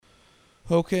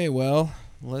Okay, well,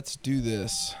 let's do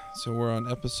this. So we're on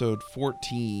episode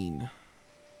 14.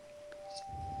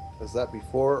 Is that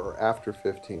before or after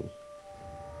 15?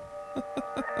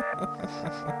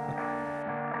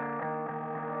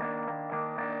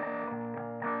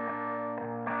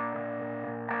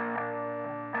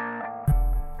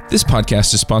 This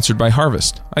podcast is sponsored by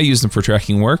Harvest. I use them for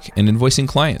tracking work and invoicing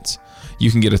clients.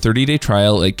 You can get a 30-day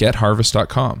trial at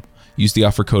getharvest.com. Use the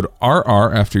offer code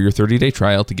RR after your 30-day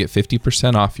trial to get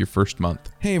 50% off your first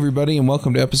month. Hey everybody, and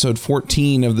welcome to episode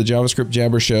 14 of the JavaScript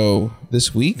Jabber Show.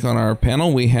 This week on our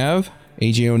panel we have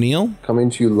AJ O'Neill. Coming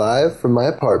to you live from my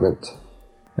apartment.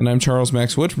 And I'm Charles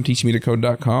Max Wood from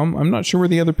teachmetocode.com. I'm not sure where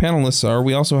the other panelists are.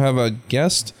 We also have a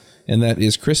guest, and that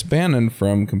is Chris Bannon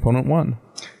from Component One.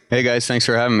 Hey guys, thanks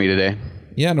for having me today.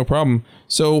 Yeah, no problem.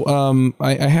 So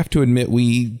I have to admit,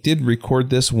 we did record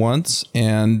this once,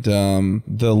 and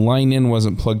the line in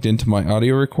wasn't plugged into my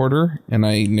audio recorder, and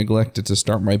I neglected to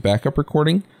start my backup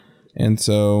recording. And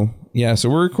so, yeah, so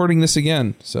we're recording this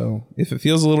again. So if it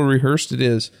feels a little rehearsed, it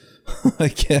is, I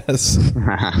guess.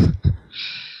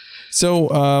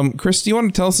 So, Chris, do you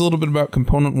want to tell us a little bit about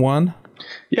Component One?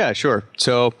 Yeah, sure.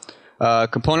 So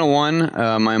Component One,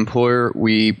 my employer,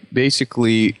 we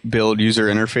basically build user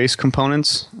interface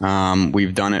components.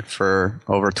 We've done it for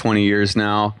over 20 years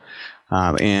now.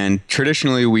 And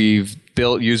traditionally, we've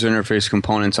built user interface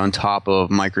components on top of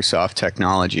Microsoft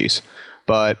technologies.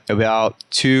 But about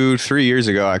 2-3 years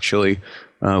ago, actually,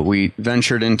 we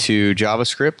ventured into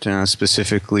JavaScript,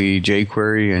 specifically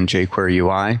jQuery and jQuery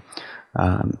UI.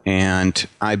 And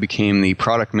I became the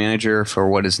product manager for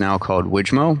what is now called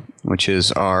Wijmo, which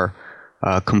is our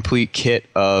complete kit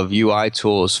of UI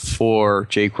tools for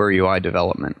jQuery UI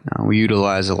development. We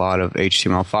utilize a lot of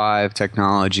HTML5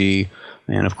 technology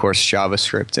and, of course,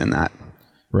 JavaScript in that.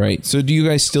 Right. So do you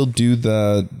guys still do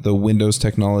the Windows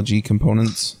technology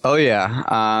components? Oh,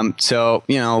 yeah. So,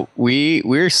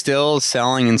 we're still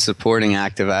selling and supporting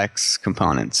ActiveX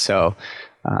components. So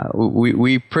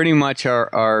we pretty much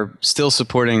are still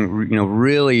supporting,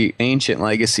 really ancient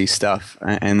legacy stuff.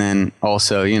 And then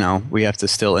also, we have to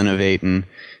still innovate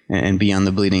and be on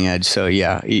the bleeding edge. So,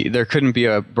 yeah, there couldn't be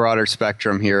a broader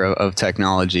spectrum here of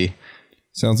technology.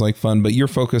 Sounds like fun. But you're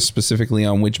focused specifically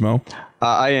on Wijmo?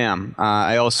 I am.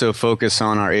 I also focus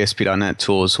on our ASP.NET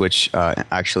tools, which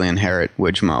actually inherit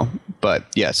Wijmo. But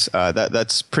yes,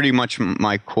 that's pretty much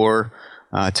my core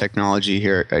technology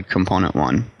here at Component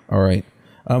One. All right.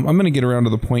 I'm going to get around to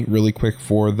the point really quick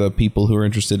for the people who are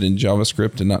interested in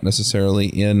JavaScript and not necessarily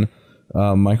in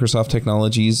Microsoft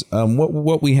technologies.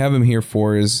 What we have him here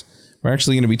for is we're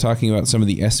actually going to be talking about some of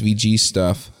the SVG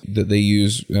stuff that they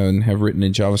use and have written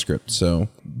in JavaScript. So,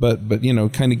 but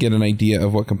kind of get an idea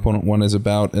of what Component One is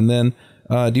about. And then,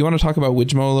 do you want to talk about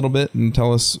Wijmo a little bit and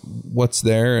tell us what's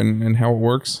there and how it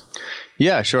works?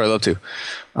 Yeah, sure. I'd love to.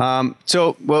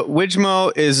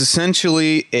 Wijmo is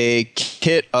essentially a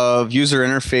kit of user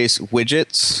interface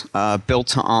widgets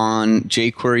built on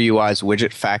jQuery UI's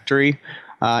widget factory.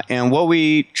 And what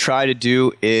we try to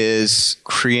do is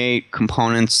create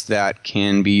components that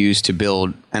can be used to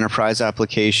build enterprise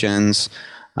applications,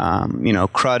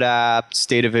 CRUD apps,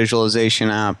 data visualization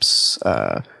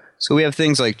apps. So we have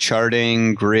things like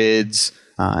charting, grids,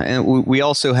 and we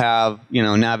also have,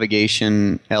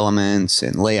 navigation elements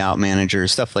and layout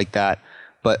managers, stuff like that.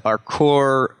 But our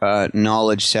core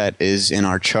knowledge set is in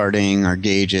our charting, our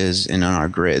gauges, and in our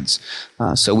grids.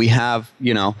 So we have,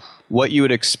 what you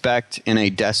would expect in a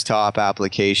desktop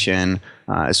application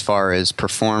as far as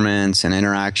performance and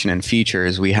interaction and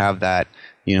features. We have that,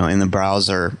 in the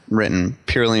browser written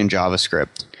purely in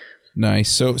JavaScript.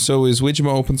 Nice. So is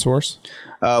Wijmo open source?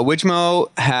 Wijmo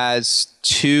has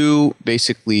two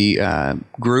basically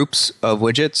groups of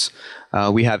widgets.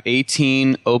 We have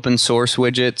 18 open source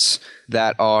widgets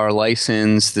that are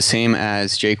licensed the same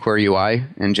as jQuery UI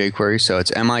and jQuery. So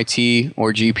it's MIT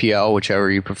or GPL, whichever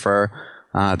you prefer.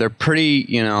 They're pretty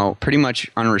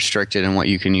much unrestricted in what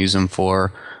you can use them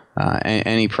for.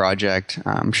 Any project.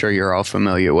 I'm sure you're all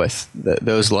familiar with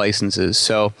those licenses.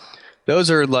 So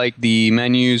those are like the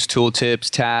menus,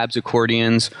 tooltips, tabs,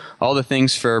 accordions, all the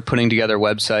things for putting together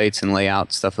websites and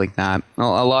layouts, stuff like that.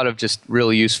 A lot of just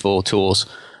really useful tools.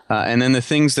 And then the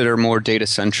things that are more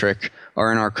data-centric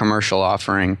are in our commercial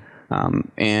offering.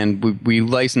 And we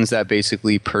license that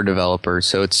basically per developer.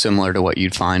 So it's similar to what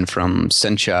you'd find from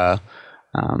Sencha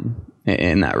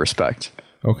in that respect.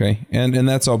 Okay. And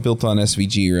that's all built on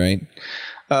SVG,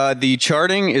 right? The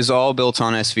charting is all built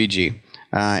on SVG.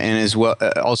 And as well,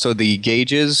 also the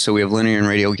gauges. So we have linear and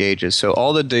radial gauges. So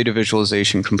all the data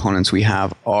visualization components we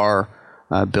have are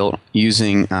built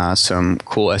using some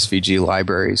cool SVG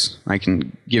libraries. I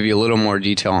can give you a little more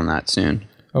detail on that soon.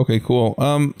 Okay, cool.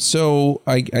 So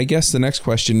I guess the next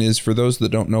question is, for those that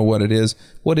don't know what it is,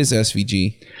 what is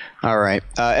SVG? All right.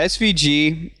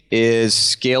 SVG is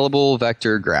scalable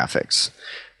vector graphics.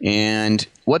 And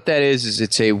what that is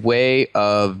it's a way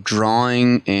of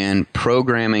drawing and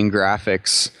programming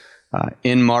graphics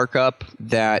in markup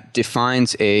that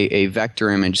defines a vector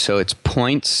image. So it's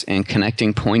points and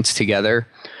connecting points together.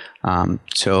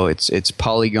 So it's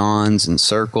polygons and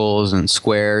circles and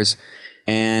squares.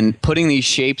 And putting these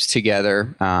shapes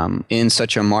together in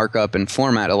such a markup and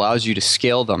format allows you to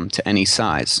scale them to any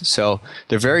size. So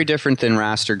they're very different than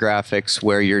raster graphics,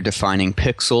 where you're defining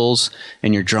pixels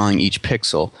and you're drawing each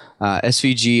pixel.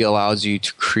 SVG allows you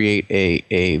to create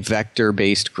a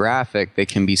vector-based graphic that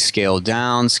can be scaled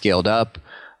down, scaled up,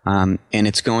 and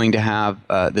it's going to have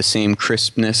the same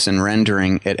crispness and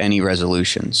rendering at any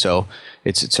resolution. So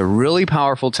it's a really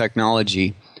powerful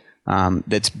technology.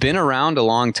 That's been around a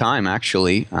long time,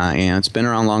 actually. And it's been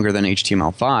around longer than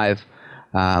HTML5,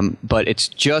 but it's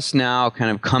just now kind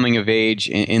of coming of age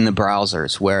in the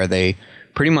browsers, where they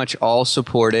pretty much all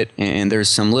support it. And there's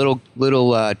some little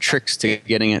tricks to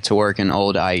getting it to work in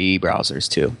old IE browsers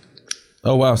too.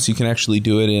 Oh wow! So you can actually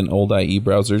do it in old IE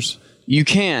browsers. You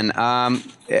can.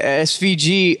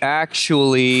 SVG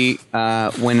actually,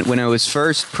 when it was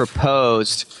first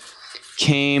proposed,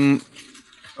 came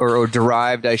or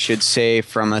derived, I should say,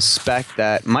 from a spec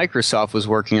that Microsoft was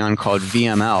working on called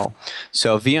VML.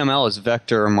 So VML is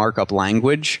Vector Markup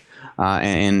Language,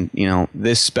 and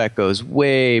this spec goes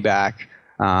way back.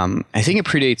 I think it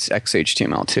predates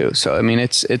XHTML too. So I mean,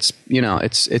 it's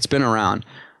been around,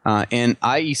 and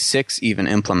IE6 even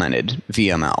implemented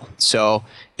VML. So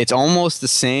it's almost the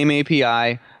same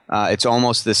API. It's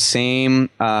almost the same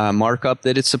markup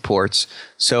that it supports.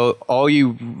 So all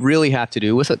you really have to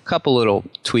do, with a couple little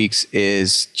tweaks,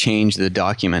 is change the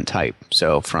document type.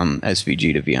 So from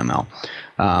SVG to VML.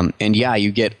 And yeah,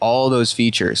 you get all those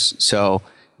features. So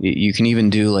you can even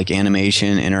do like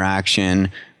animation,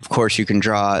 interaction. Of course, you can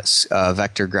draw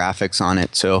vector graphics on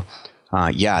it. So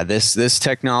yeah, this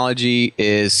technology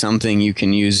is something you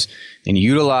can use and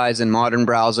utilize in modern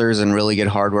browsers and really get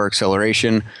hardware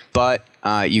acceleration. But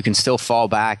you can still fall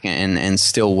back and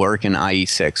still work in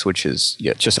IE6, which is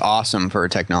just awesome for a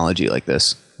technology like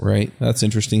this. Right. That's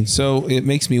interesting. So it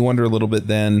makes me wonder a little bit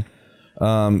then,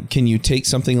 can you take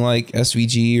something like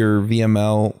SVG or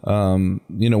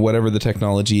VML, whatever the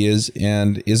technology is,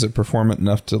 and is it performant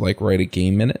enough to like write a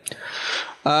game in it?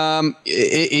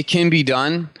 It can be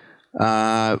done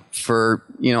for,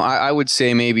 I would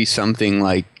say maybe something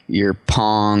like your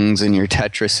Pongs and your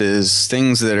Tetrises,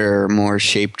 things that are more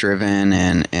shape driven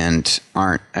and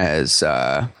aren't as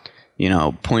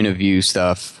point of view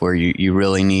stuff where you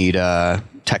really need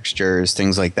textures,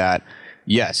 things like that.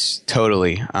 Yes,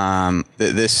 totally.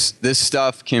 This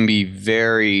stuff can be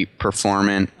very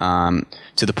performant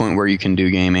to the point where you can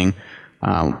do gaming.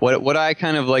 What I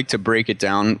kind of like to break it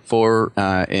down for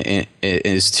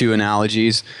is two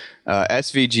analogies.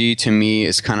 SVG to me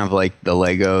is kind of like the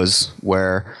Legos,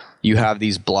 where you have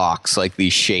these blocks, like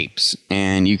these shapes,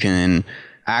 and you can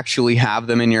actually have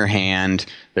them in your hand.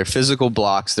 They're physical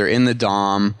blocks. They're in the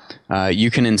DOM. You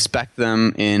can inspect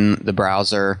them in the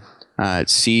browser,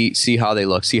 see how they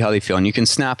look, see how they feel, and you can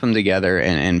snap them together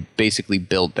and basically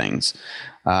build things.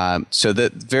 So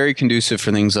that's very conducive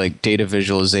for things like data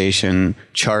visualization,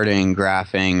 charting,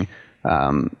 graphing,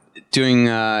 doing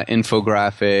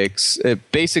infographics,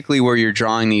 basically where you're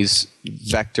drawing these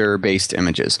vector-based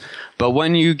images. But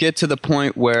when you get to the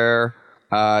point where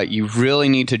you really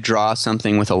need to draw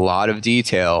something with a lot of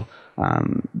detail,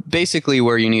 basically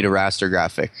where you need a raster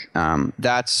graphic,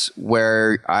 that's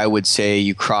where I would say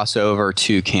you cross over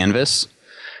to Canvas.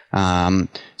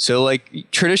 So like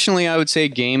traditionally I would say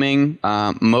gaming,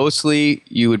 mostly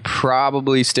you would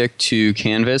probably stick to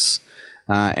Canvas.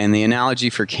 And the analogy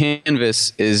for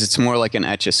Canvas is it's more like an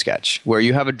Etch-a-Sketch, where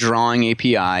you have a drawing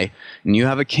API and you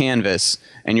have a canvas,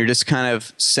 and you're just kind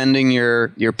of sending your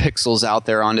pixels out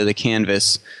there onto the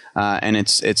canvas, and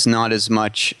it's not as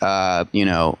much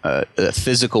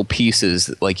physical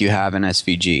pieces like you have in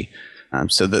SVG.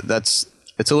 So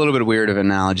it's a little bit weird of an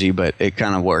analogy, but it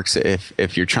kind of works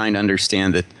if you're trying to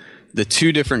understand the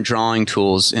two different drawing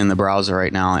tools in the browser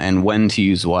right now and when to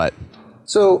use what.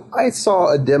 So I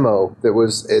saw a demo that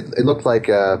was, it looked like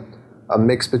a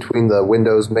mix between the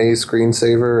Windows Maze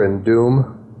screensaver and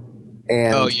Doom.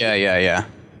 And oh, yeah.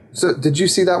 So did you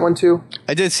see that one too?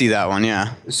 I did see that one,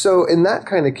 yeah. So in that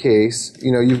kind of case,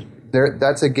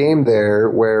 that's a game there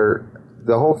where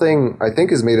the whole thing, I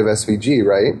think, is made of SVG,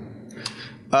 right?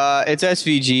 It's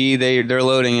SVG. They're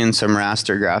loading in some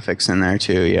raster graphics in there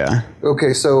too. Yeah.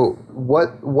 Okay, so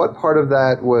what part of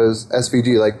that was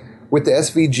SVG? Like with the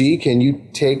SVG, can you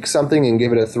take something and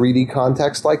give it a 3D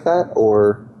context like that,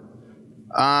 or?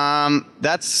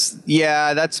 That's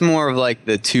more of like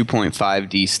the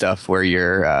 2.5D stuff where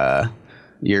you're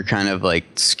kind of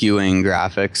like skewing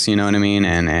graphics. You know what I mean?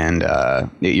 And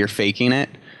you're faking it.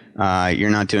 You're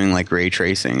not doing like ray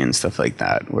tracing and stuff like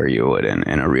that where you would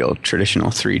in a real traditional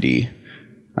 3D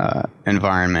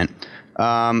environment.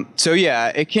 So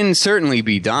yeah, it can certainly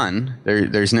be done.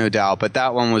 There's no doubt. But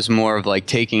that one was more of like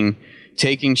taking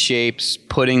shapes,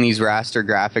 putting these raster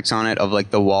graphics on it of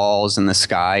like the walls and the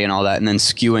sky and all that, and then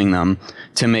skewing them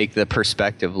to make the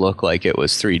perspective look like it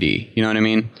was 3D. You know what I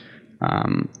mean?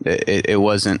 It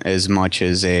wasn't as much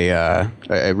as a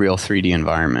real 3D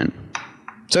environment.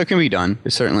 So it can be done.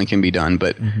 It certainly can be done.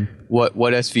 But what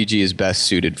SVG is best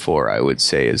suited for, I would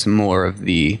say, is more of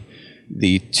the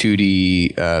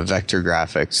 2D vector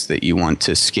graphics that you want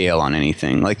to scale on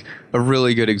anything. Like a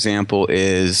really good example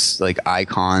is like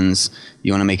icons.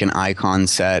 You want to make an icon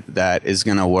set that is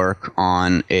going to work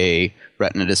on a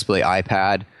Retina display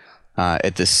iPad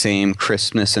at the same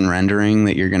crispness and rendering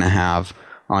that you're going to have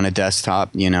on a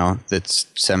desktop, that's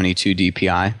 72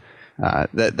 DPI.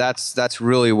 That's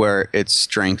really where its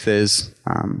strength is,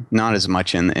 not as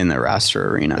much in the raster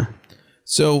arena.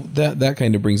 So that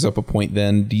kind of brings up a point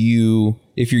then.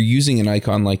 If you're using an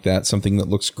icon like that, something that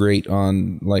looks great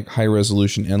on like high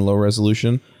resolution and low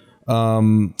resolution,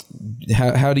 how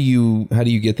do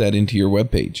you get that into your web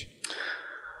page?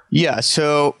 Yeah,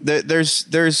 so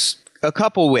there's a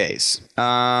couple ways.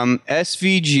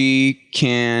 SVG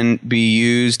can be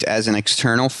used as an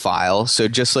external file. So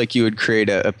just like you would create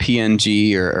a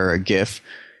PNG or a GIF,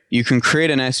 you can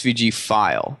create an SVG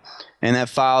file. And that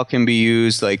file can be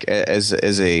used like as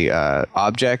a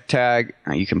object tag.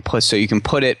 You can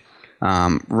put it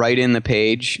right in the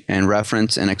page and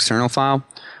reference an external file.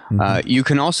 You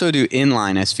can also do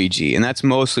inline SVG, and that's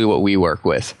mostly what we work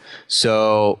with.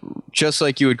 So just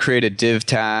like you would create a div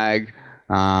tag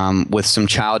with some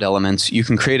child elements, you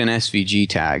can create an SVG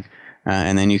tag,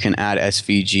 and then you can add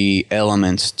SVG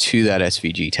elements to that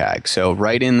SVG tag. So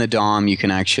right in the DOM, you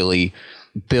can actually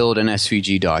build an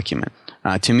SVG document.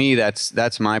 To me,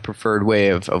 that's my preferred way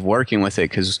of working with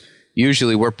it, because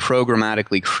usually we're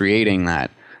programmatically creating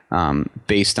that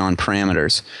based on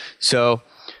parameters. So,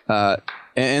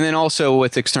 and then also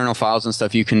with external files and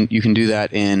stuff, you can do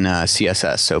that in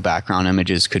CSS. So background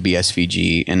images could be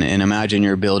SVG, and imagine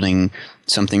you're building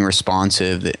something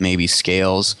responsive that maybe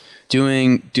scales.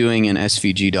 Doing an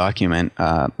SVG document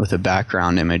with a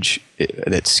background image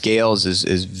that scales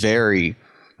is very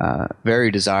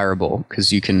very desirable,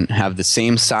 because you can have the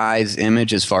same size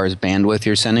image as far as bandwidth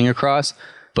you're sending across,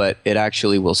 but it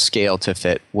actually will scale to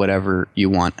fit whatever you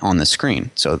want on the screen.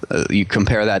 So you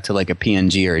compare that to like a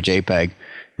PNG or a JPEG,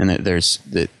 and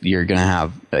you're going to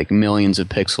have like millions of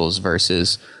pixels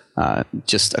versus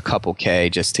just a couple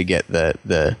K just to get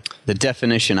the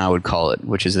definition, I would call it,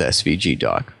 which is the SVG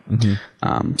doc.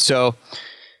 So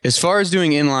as far as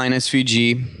doing inline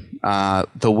SVG,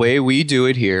 the way we do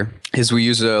it here is we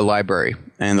use a library,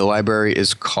 and the library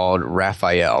is called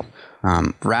Raphael.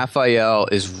 Raphael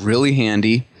is really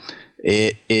handy.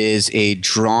 It is a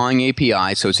drawing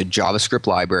API, so it's a JavaScript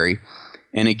library,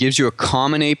 and it gives you a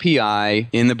common API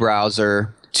in the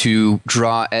browser to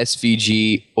draw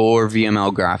SVG or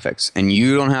VML graphics. And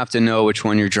you don't have to know which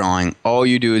one you're drawing. All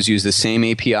you do is use the same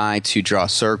API to draw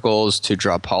circles, to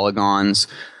draw polygons,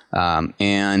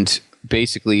 and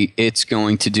basically it's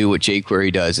going to do what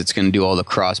jQuery does. It's going to do all the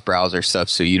cross-browser stuff,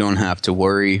 so you don't have to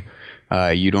worry.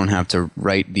 You don't have to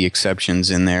write the exceptions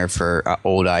in there for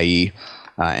old IE,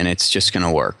 and it's just going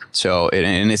to work. So,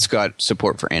 and it's got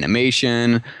support for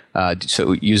animation.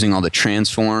 So using all the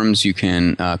transforms, you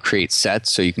can create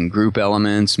sets, so you can group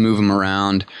elements, move them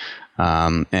around,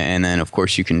 and then of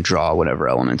course you can draw whatever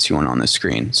elements you want on the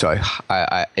screen. So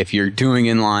if you're doing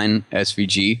inline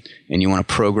SVG and you want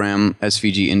to program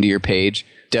SVG into your page,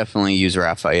 definitely use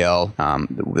Raphael.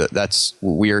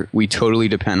 We totally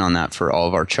depend on that for all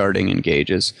of our charting and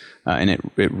gauges, and it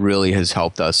really has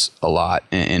helped us a lot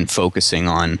in focusing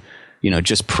on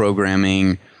just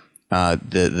programming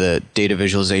the data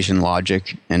visualization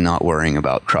logic and not worrying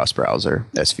about cross-browser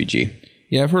SVG.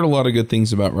 Yeah, I've heard a lot of good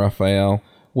things about Raphael.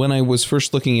 When I was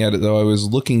first looking at it, though, I was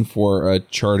looking for a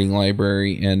charting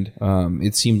library, and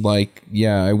it seemed like,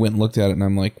 I went and looked at it, and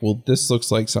I'm like, well, this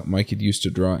looks like something I could use to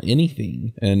draw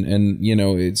anything. And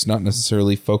it's not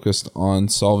necessarily focused on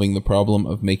solving the problem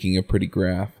of making a pretty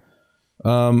graph.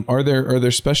 Are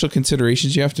there special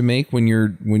considerations you have to make when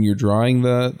you're drawing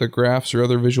the graphs or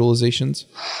other visualizations?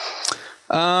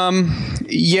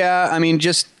 Yeah, I mean,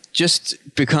 just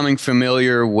becoming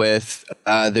familiar with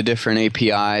the different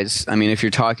APIs. I mean, if you're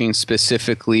talking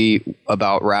specifically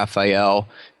about Raphael,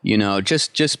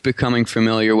 just becoming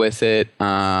familiar with it,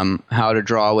 how to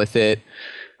draw with it.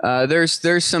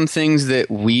 There's some things that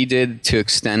we did to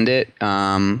extend it.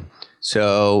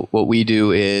 So what we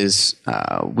do is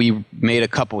we made a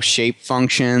couple shape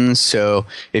functions. So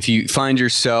if you find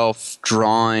yourself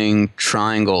drawing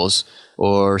triangles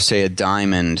or say a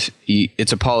diamond,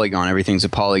 it's a polygon. Everything's a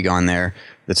polygon there.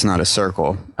 That's not a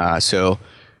circle. So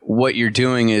what you're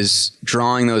doing is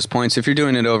drawing those points. If you're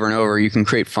doing it over and over, you can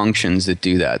create functions that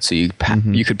do that. So you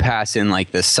could pass in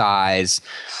like the size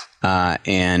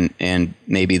and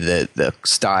maybe the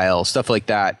style, stuff like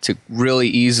that, to really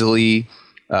easily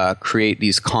create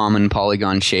these common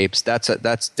polygon shapes.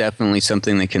 That's definitely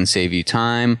something that can save you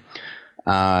time.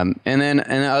 And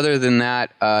other than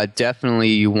that, definitely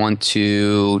you want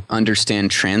to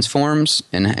understand transforms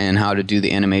and how to do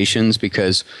the animations,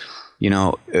 because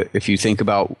if you think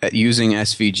about using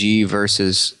SVG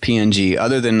versus PNG,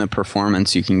 other than the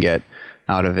performance you can get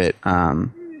out of it,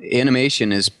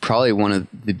 animation is probably one of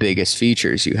the biggest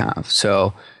features you have.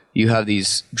 So you have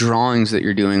these drawings that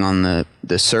you're doing on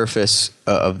the surface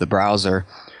of the browser,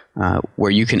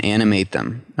 where you can animate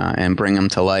them and bring them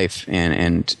to life,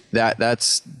 and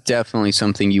that's definitely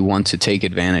something you want to take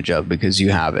advantage of because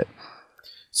you have it.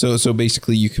 So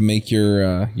basically, you can make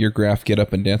your graph get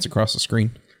up and dance across the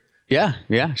screen.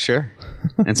 Yeah, sure.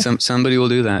 And somebody will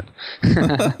do that.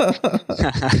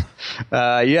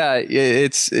 Yeah,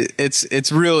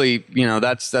 it's really,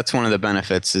 that's one of the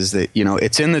benefits is that,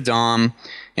 it's in the DOM,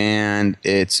 and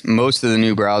most of the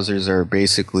new browsers are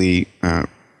basically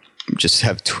just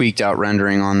have tweaked out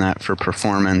rendering on that for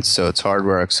performance. So it's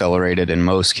hardware accelerated in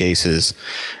most cases.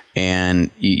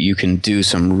 And you can do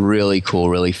some really cool,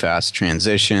 really fast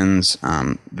transitions,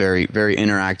 very, very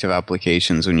interactive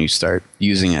applications when you start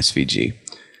using SVG.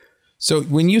 So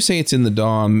when you say it's in the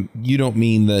DOM, you don't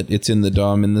mean that it's in the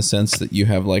DOM in the sense that you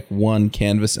have like one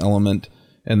canvas element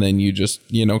and then you just,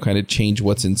 kind of change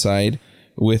what's inside.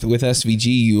 With SVG,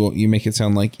 you make it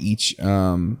sound like each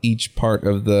part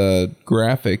of the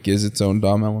graphic is its own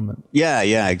DOM element.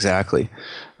 Yeah, exactly.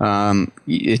 That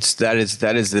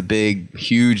is the big,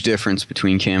 huge difference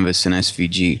between Canvas and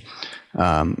SVG.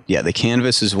 The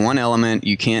Canvas is one element.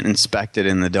 You can't inspect it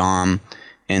in the DOM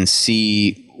and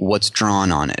see what's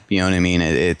drawn on it. You know what I mean?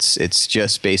 It's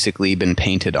just basically been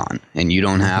painted on, and you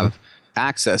don't have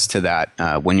access to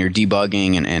that when you're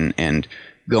debugging and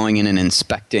going in and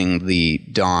inspecting the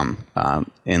DOM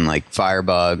in like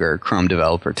Firebug or Chrome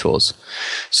Developer Tools.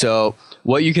 So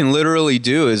what you can literally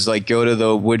do is like go to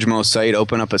the Wijmo site,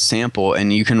 open up a sample,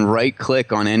 and you can right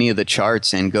click on any of the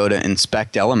charts and go to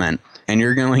inspect element. And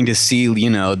you're going to see,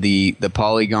 the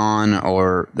polygon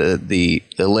or the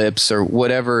ellipse or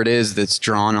whatever it is that's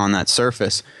drawn on that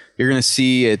surface. You're going to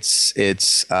see its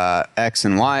X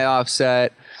and Y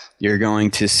offset. You're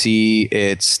going to see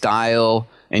its style.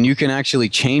 And you can actually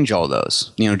change all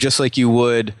those, just like you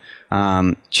would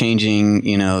changing,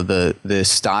 the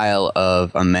style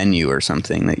of a menu or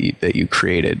something that you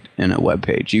created in a web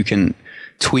page. You can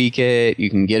tweak it. You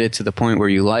can get it to the point where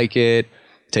you like it.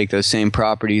 Take those same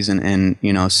properties and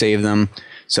save them.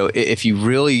 So if you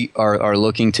really are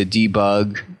looking to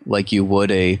debug like you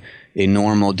would a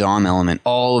normal DOM element,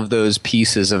 all of those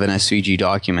pieces of an SVG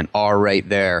document are right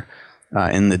there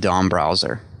in the DOM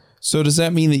browser. So does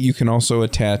that mean that you can also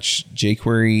attach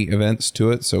jQuery events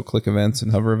to it? So click events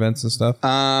and hover events and stuff?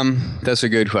 That's a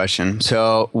good question.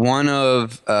 So one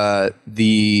of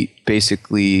the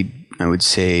basically, I would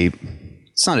say,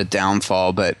 it's not a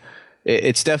downfall, but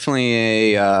it's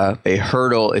definitely a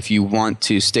hurdle if you want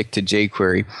to stick to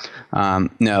jQuery.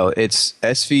 No, it's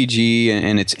SVG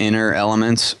and its inner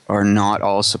elements are not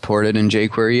all supported in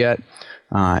jQuery yet.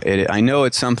 I know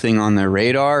it's something on the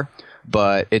radar,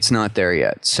 but it's not there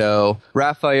yet. So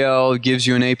Raphael gives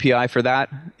you an API for that.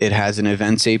 It has an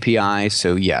events API.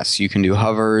 So yes, you can do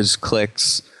hovers,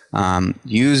 clicks,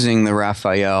 using the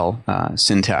Raphael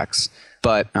syntax.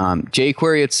 But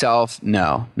jQuery itself,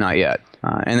 no, not yet.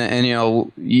 And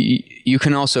you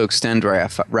can also extend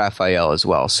Raphael as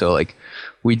well. So like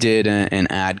we did an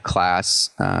add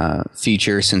class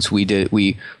feature since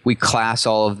we class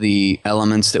all of the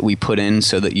elements that we put in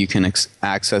so that you can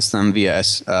access them via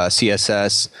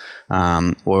CSS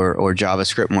or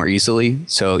JavaScript more easily.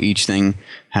 So each thing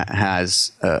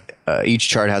has each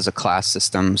chart has a class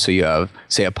system. So you have,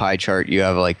 say, a pie chart. You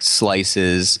have like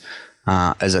slices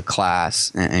as a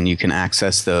class, and you can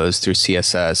access those through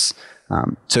CSS.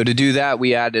 So to do that,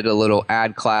 we added a little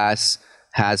add class,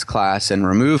 has class, and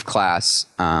remove class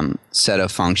set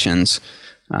of functions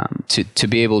to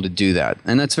be able to do that.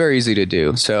 And that's very easy to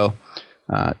do. So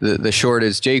the short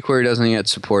is jQuery doesn't yet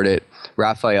support it.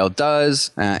 Raphael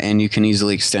does, and you can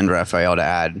easily extend Raphael to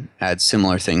add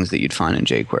similar things that you'd find in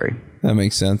jQuery. That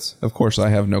makes sense. Of course, I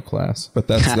have no class, but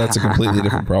that's a completely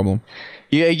different problem.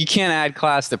 Yeah, you can't add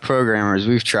class to programmers.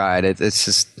 We've tried. It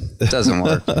doesn't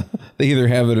work. They either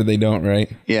have it or they don't,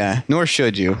 right? Yeah, nor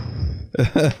should you.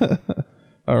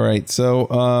 All right. So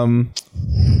I'm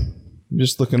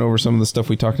just looking over some of the stuff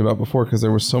we talked about before because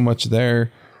there was so much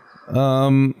there.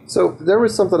 So there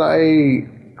was something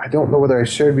I don't know whether I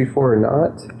shared before or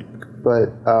not,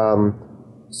 but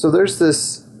so there's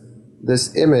this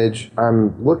image,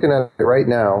 I'm looking at it right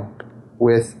now,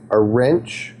 with a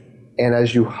wrench, and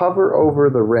as you hover over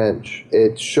the wrench,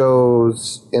 it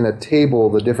shows in a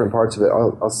table the different parts of it.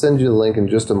 I'll send you the link in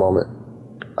just a moment.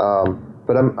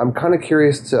 But I'm kind of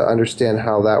curious to understand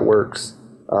how that works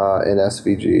in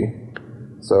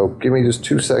SVG. So give me just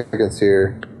 2 seconds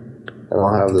here, and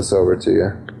I'll have this over to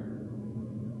you.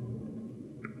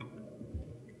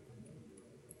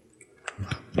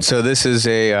 So this is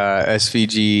a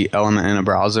SVG element in a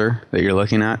browser that you're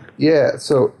looking at? Yeah,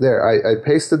 so there, I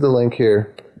pasted the link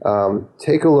here.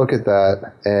 Take a look at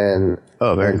that and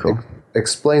very cool.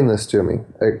 Explain this to me,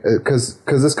 because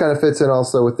this kind of fits in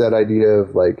also with that idea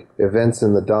of like events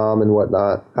in the DOM and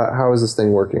whatnot. How is this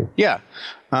thing working? Yeah,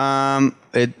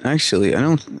 it actually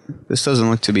this doesn't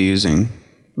look to be using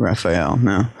Raphael.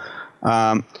 No.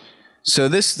 So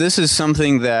this is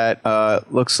something that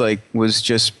looks like was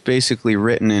just basically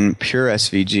written in pure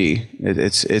SVG.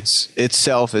 It's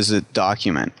itself is a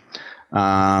document,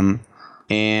 and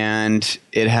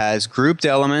it has grouped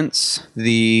elements.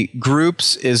 The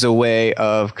groups is a way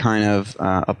of kind of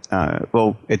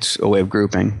it's a way of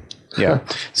grouping. Yeah.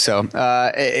 So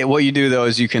what you do though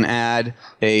is you can add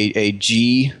a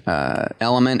G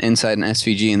element inside an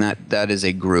SVG, and that is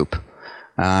a group.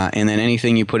 And then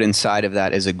anything you put inside of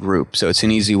that is a group. So it's an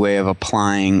easy way of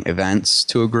applying events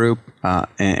to a group,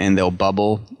 and they'll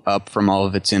bubble up from all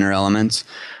of its inner elements.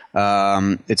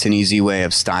 It's an easy way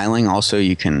of styling. Also,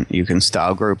 you can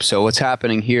style groups. So what's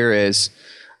happening here is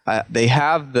they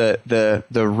have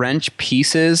the wrench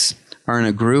pieces are in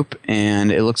a group,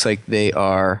 and it looks like they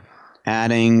are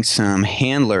adding some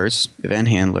handlers, event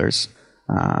handlers,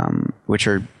 which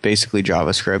are basically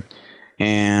JavaScript.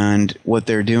 And what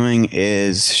they're doing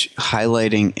is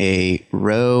highlighting a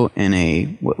row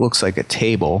and what looks like a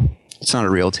table. It's not a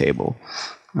real table,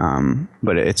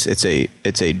 but it's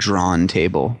a drawn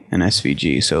table in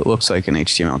SVG. So it looks like an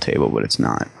HTML table, but it's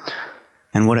not.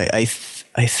 And what I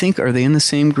think, are they in the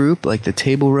same group? Like the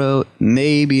table row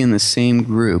may be in the same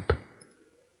group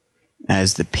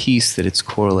as the piece that it's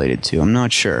correlated to. I'm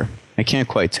not sure. I can't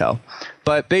quite tell.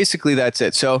 But basically that's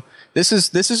it. So this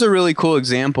is a really cool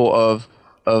example of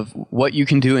what you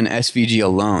can do in SVG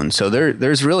alone. So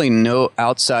there's really no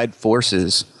outside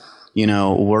forces,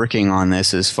 working on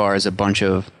this as far as a bunch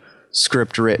of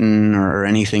script written or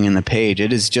anything in the page.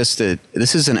 It is just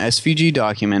this is an SVG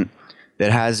document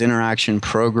that has interaction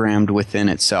programmed within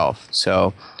itself.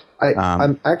 So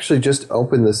I'm actually just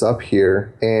opened this up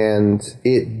here, and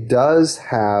it does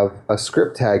have a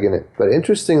script tag in it. But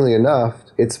interestingly enough,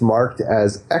 it's marked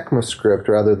as ECMAScript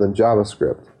rather than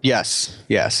JavaScript. Yes.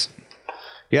 Yeah,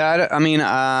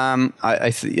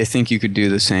 I think you could do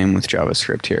the same with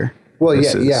JavaScript here. Well,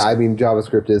 I mean,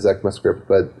 JavaScript is ECMAScript,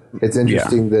 but it's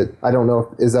interesting that, I don't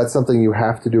know, is that something you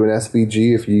have to do in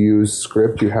SVG? If you use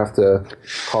script, you have to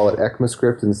call it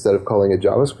ECMAScript instead of calling it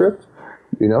JavaScript?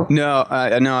 No,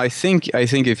 I think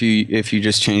if you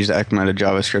just change the ECMA to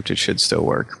JavaScript, it should still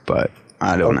work, but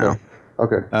I don't know.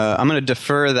 Okay. I'm going to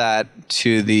defer that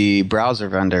to the browser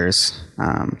vendors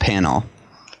panel,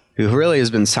 who really has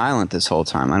been silent this whole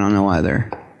time. I don't know why they're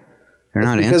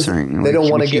not answering. They don't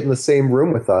want to get in the same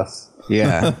room with us.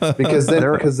 Yeah, because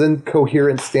then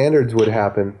coherent standards would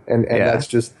happen, and that's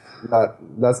just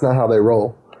that's not how they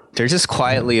roll. They're just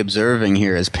quietly observing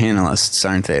here as panelists,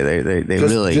 aren't they? They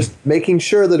really just making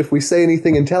sure that if we say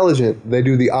anything intelligent, they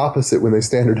do the opposite when they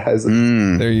standardize it.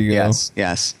 There you go.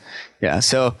 Yes. Yeah.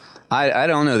 So I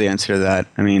don't know the answer to that.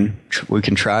 I mean, we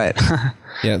can try it.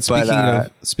 Yeah.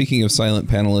 Speaking of silent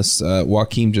panelists,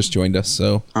 Joaquim just joined us.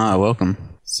 So welcome.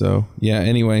 So yeah.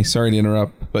 Anyway, sorry to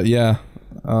interrupt, but yeah.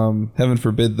 Heaven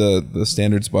forbid the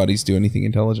standards bodies do anything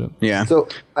intelligent. Yeah. So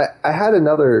I had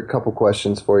another couple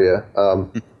questions for you.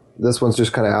 This one's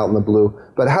just kind of out in the blue.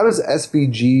 But how does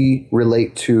SVG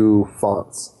relate to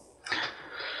fonts?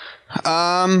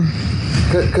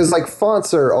 Because like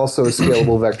fonts are also a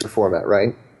scalable vector format,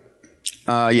 right?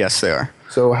 Yes, they are.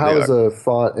 So how is a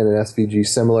font and an SVG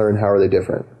similar, and how are they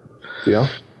different? Do you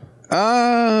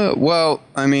know? Well,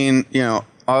 I mean,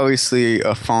 obviously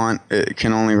a font, it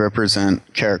can only represent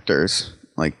characters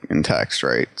like in text,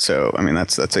 right? So, I mean,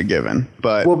 that's a given.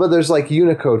 But there's like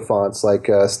Unicode fonts, like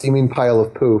Steaming Pile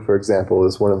of Poo, for example,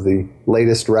 is one of the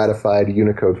latest ratified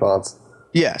Unicode fonts.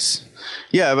 Yes.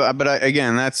 Yeah, but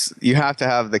again, you have to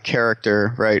have the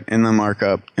character right in the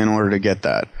markup in order to get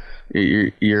that.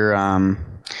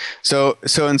 So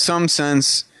in some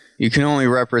sense, you can only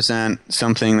represent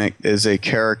something that is a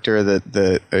character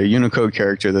that a Unicode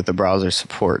character that the browser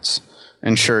supports.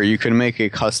 And sure, you can make a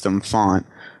custom font,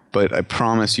 but I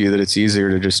promise you that it's easier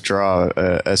to just draw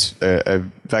a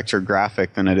vector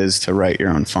graphic than it is to write your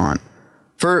own font.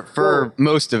 For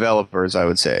most developers, I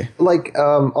would say. Like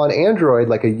on Android,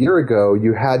 like a year ago,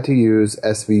 you had to use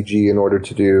SVG in order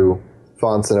to do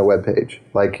fonts in a web page.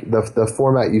 Like the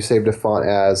format you saved a font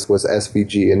as was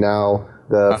SVG, and now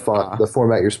the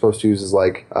format you're supposed to use is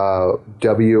like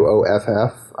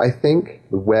WOFF, I think,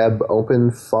 the Web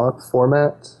Open Font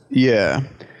Format. Yeah.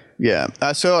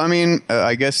 So I mean,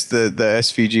 I guess the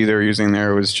SVG they're using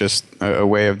there was just a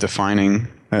way of defining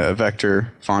a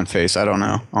vector font face. I don't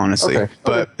know, honestly. Okay.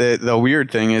 But the weird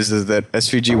thing is that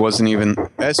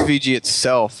SVG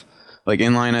itself, like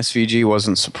inline SVG,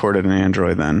 wasn't supported in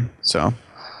Android then. So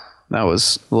that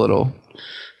was a little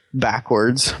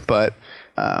backwards. But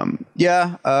I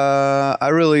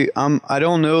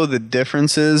don't know the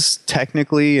differences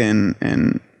technically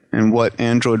in what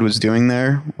Android was doing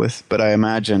there but I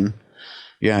imagine,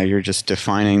 you're just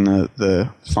defining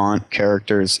the font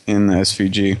characters in the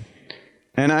SVG.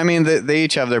 And I mean, they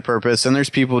each have their purpose, and there's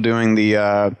people doing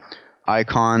the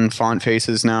icon font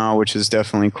faces now, which is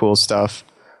definitely cool stuff.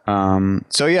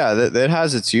 So yeah, that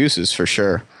has its uses for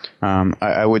sure.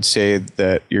 I would say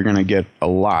that you're going to get a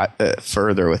lot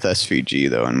further with SVG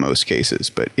though in most cases,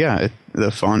 but yeah, the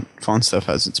font stuff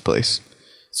has its place.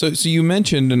 So you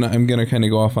mentioned, and I'm going to kind of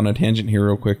go off on a tangent here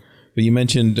real quick, but you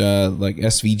mentioned like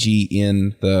SVG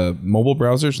in the mobile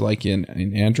browsers, like in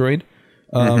Android.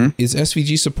 Is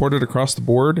SVG supported across the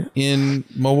board in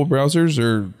mobile browsers,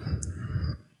 or?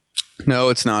 No,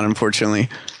 it's not, unfortunately.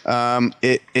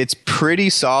 It's pretty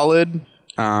solid.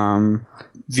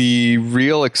 The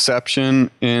real exception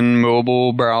in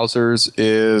mobile browsers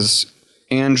is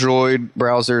Android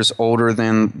browsers older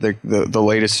than the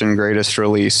latest and greatest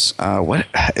release. What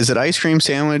is it? Ice Cream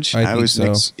Sandwich? I think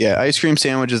so. Ice Cream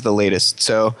Sandwich is the latest.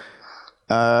 So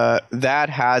that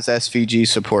has SVG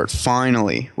support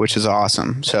finally, which is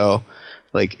awesome. So,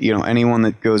 like, anyone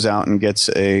that goes out and gets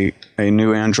a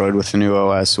new Android with a new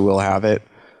OS will have it.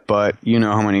 But you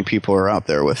know how many people are out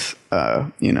there with,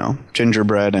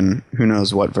 Gingerbread and who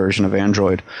knows what version of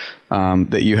Android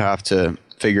that you have to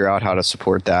figure out how to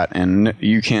support that. And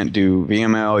you can't do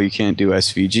VML, you can't do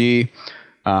SVG,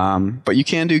 but you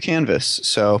can do Canvas.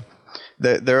 So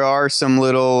there are some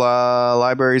little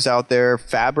libraries out there.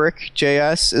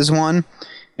 Fabric.js is one,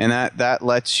 and that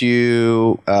lets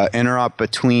you interop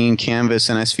between Canvas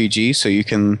and SVG. So you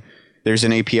can. There's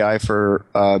an API for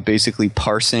basically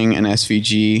parsing an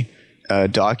SVG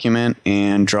document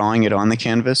and drawing it on the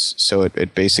canvas. So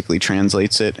it basically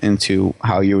translates it into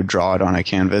how you would draw it on a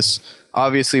canvas.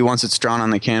 Obviously, once it's drawn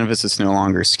on the canvas, it's no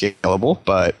longer scalable.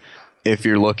 But if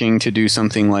you're looking to do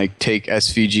something like take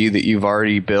SVG that you've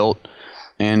already built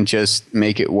and just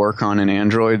make it work on an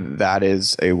Android, that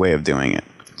is a way of doing it.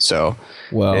 So,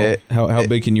 well, how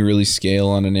big can you really scale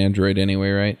on an Android anyway,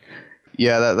 right?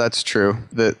 Yeah, that's true.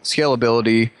 The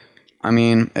scalability, I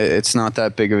mean, it's not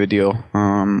that big of a deal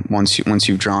once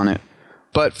you've drawn it.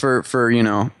 But for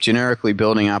generically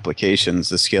building applications,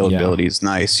 the scalability is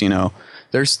nice.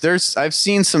 I've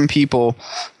seen some people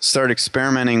start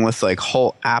experimenting with like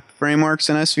whole app frameworks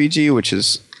in SVG, which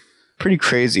is pretty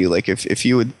crazy. Like if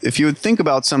you would think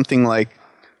about something like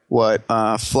what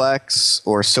Flex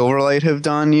or Silverlight have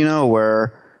done,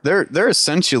 where they're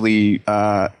essentially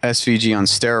SVG on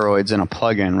steroids in a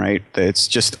plugin, right? It's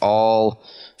just all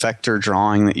vector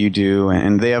drawing that you do,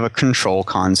 and they have a control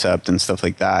concept and stuff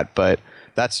like that. But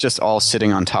that's just all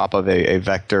sitting on top of a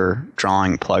vector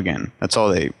drawing plugin. That's all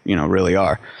they really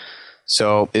are.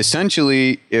 So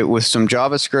essentially, with some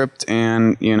JavaScript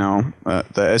and the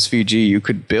SVG, you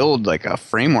could build like a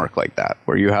framework like that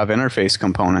where you have interface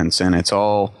components and it's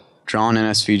all drawn in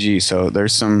SVG. So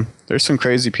there's some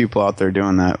crazy people out there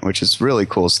doing that, which is really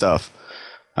cool stuff.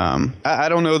 I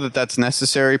don't know that that's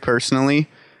necessary personally,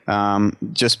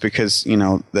 just because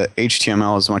the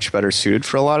HTML is much better suited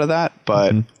for a lot of that.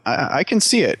 But I can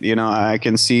see it. I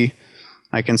can see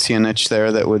a niche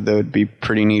there that would be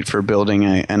pretty neat for building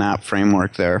an app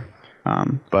framework there.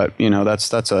 But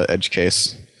that's a edge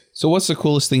case. So what's the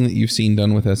coolest thing that you've seen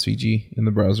done with SVG in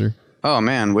the browser? Oh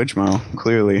man, Wijmo,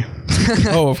 clearly.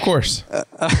 Oh, of course.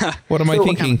 What am I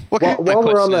thinking? While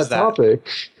we're on that topic,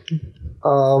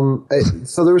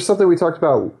 so there was something we talked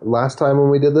about last time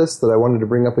when we did this that I wanted to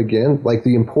bring up again, like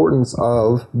the importance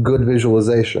of good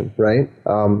visualization, right?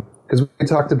 Because we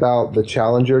talked about the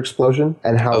Challenger explosion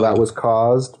and how that was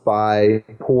caused by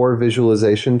poor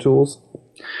visualization tools.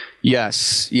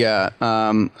 Yes, yeah.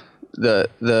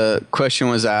 The question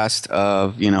was asked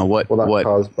of what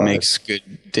makes good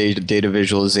data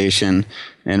visualization,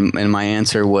 and my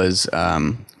answer was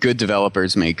good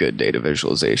developers make good data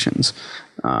visualizations,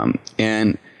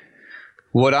 and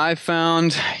what I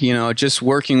found, just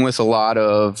working with a lot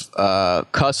of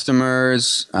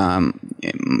customers,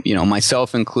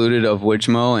 myself included, of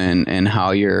Wijmo, and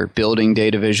how you're building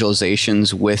data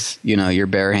visualizations with your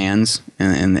bare hands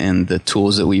and the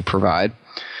tools that we provide.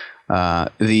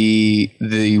 The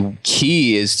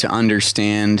key is to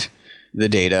understand the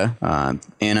data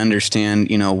and understand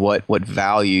what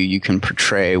value you can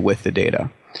portray with the data.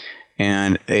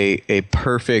 And a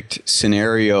perfect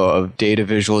scenario of data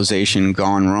visualization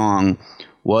gone wrong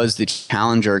was the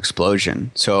Challenger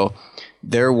explosion. So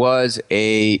there was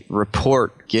a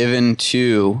report given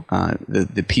to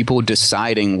the people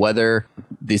deciding whether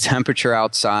the temperature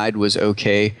outside was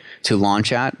okay to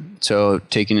launch at. So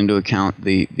taking into account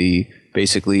the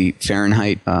basically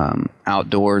Fahrenheit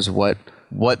outdoors, what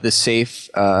the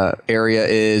safe area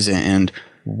is, and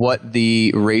what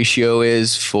the ratio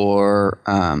is for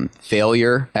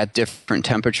failure at different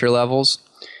temperature levels.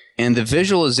 And the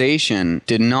visualization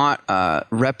did not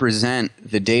represent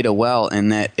the data well, in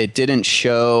that it didn't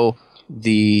show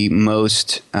the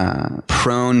most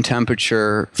prone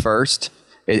temperature first.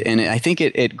 I think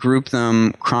it grouped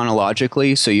them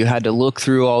chronologically. So you had to look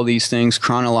through all these things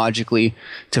chronologically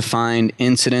to find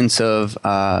incidents of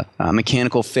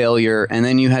mechanical failure. And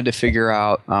then you had to figure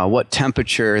out what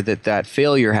temperature that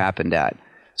failure happened at.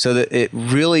 So that it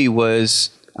really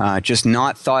was just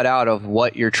not thought out of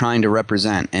what you're trying to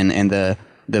represent and the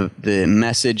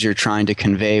message you're trying to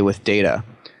convey with data.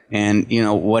 And,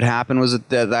 what happened was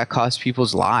that cost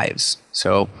people's lives.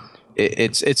 So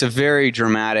it's a very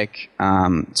dramatic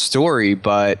story,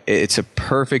 but it's a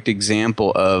perfect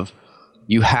example of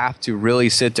you have to really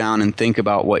sit down and think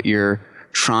about what you're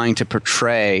trying to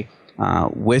portray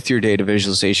with your data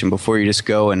visualization before you just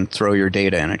go and throw your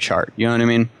data in a chart. You know what I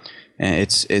mean? And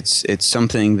it's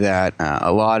something that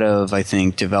a lot of, I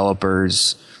think,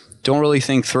 developers don't really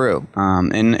think through.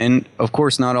 And of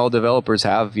course, not all developers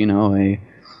have,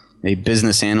 a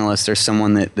business analyst or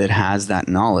someone that has that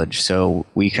knowledge. So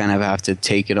we kind of have to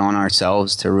take it on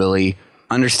ourselves to really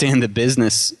understand the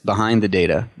business behind the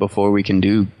data before we can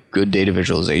do good data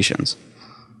visualizations.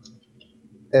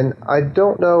 And I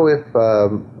don't know if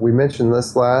we mentioned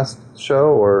this last show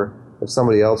or if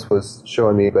somebody else was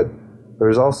showing me, but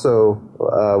there's also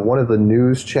one of the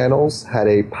news channels had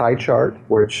a pie chart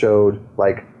where it showed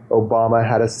like Obama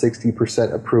had a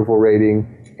 60% approval rating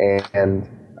and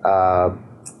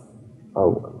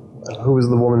who was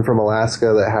the woman from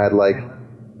Alaska that had like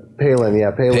Palin?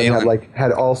 Yeah, Palin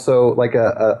had also like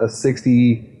a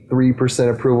 63%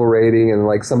 approval rating, and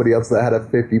like somebody else that had a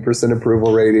 50%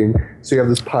 approval rating. So you have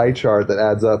this pie chart that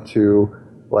adds up to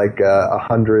like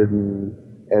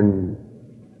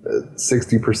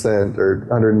 160% or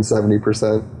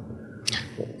 170%.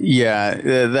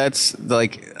 Yeah, that's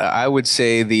like I would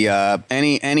say the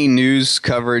any news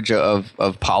coverage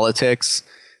of politics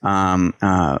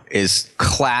is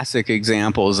classic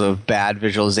examples of bad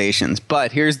visualizations.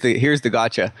 But here's the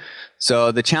gotcha.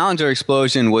 So the Challenger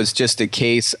explosion was just a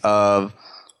case of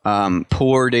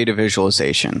poor data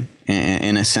visualization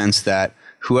in a sense that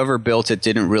whoever built it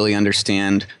didn't really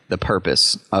understand the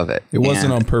purpose of it. It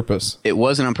wasn't on purpose. It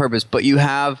wasn't on purpose. But you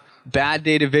have bad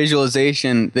data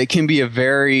visualization that can be a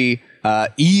very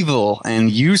evil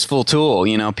and useful tool.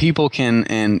 People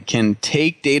can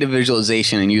take data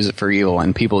visualization and use it for evil,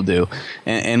 and people do.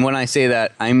 And when I say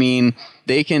that, I mean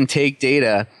they can take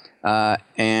data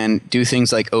and do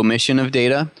things like omission of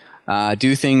data,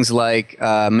 do things like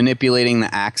manipulating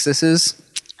the axes,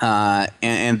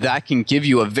 and that can give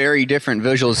you a very different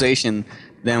visualization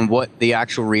than what the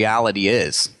actual reality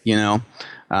is.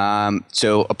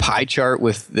 So a pie chart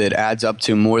that adds up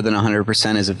to more than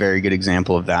 100% is a very good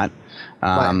example of that.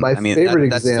 My favorite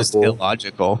that's example, just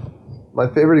illogical. My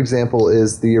favorite example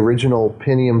is the original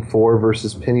Pentium 4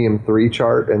 versus Pentium 3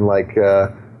 chart in like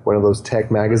one of those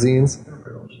tech magazines.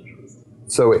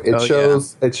 So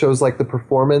it shows like the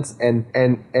performance and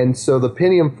so the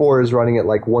Pentium 4 is running at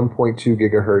like 1.2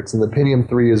 gigahertz and the Pentium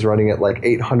 3 is running at like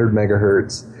 800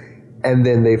 megahertz. and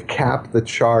then they've capped the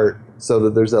chart so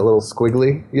that there's that little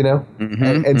squiggly,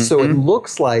 and so it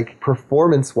looks like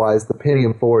performance-wise, the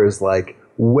Pentium 4 is like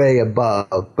way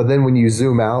above. But then when you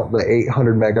zoom out, the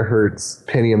 800 megahertz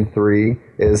Pentium 3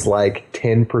 is like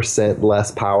 10% less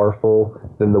powerful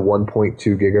than the 1.2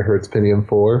 gigahertz Pentium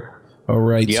 4. Oh,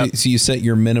 right. Yep. So you set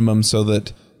your minimum so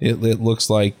that it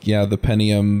looks like, the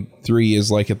Pentium 3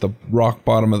 is like at the rock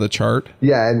bottom of the chart.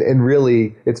 Yeah, and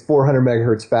really, it's 400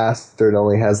 megahertz faster and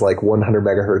only has like 100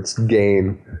 megahertz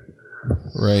gain.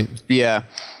 Right. Yeah.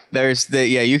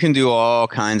 You can do all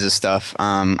kinds of stuff.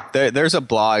 There's a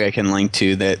blog I can link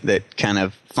to that kind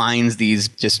of finds these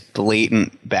just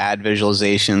blatant bad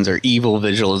visualizations or evil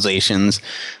visualizations,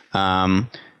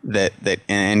 that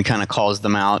kind of calls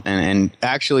them out. And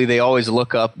actually they always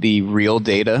look up the real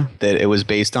data that it was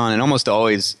based on. And almost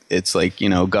always it's like,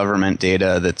 government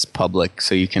data that's public,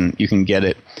 so you can get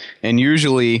it. And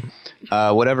usually,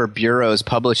 whatever bureau is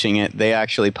publishing it, they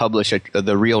actually publish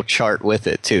the real chart with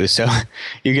it too. So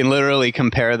you can literally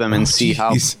compare them and see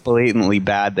how blatantly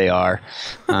bad they are.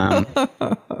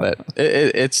 But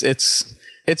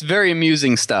it's very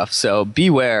amusing stuff. So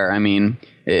beware. I mean,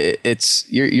 it's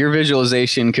your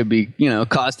visualization could be,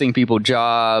 costing people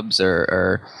jobs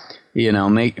or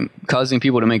causing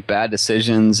people to make bad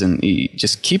decisions, and you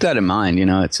just keep that in mind.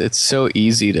 It's so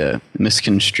easy to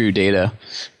misconstrue data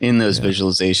in those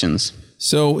visualizations.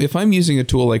 So if I'm using a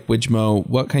tool like Wijmo,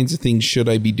 what kinds of things should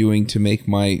I be doing to make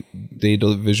my data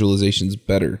visualizations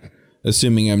better,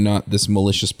 assuming I'm not this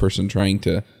malicious person trying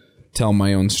to tell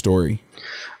my own story?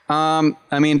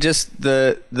 I mean, just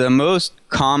the most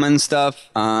common stuff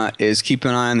is keep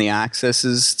an eye on the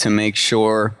axes to make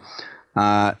sure,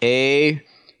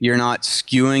 you're not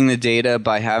skewing the data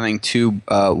by having too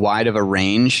wide of a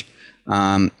range.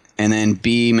 And then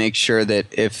B, make sure that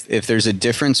if there's a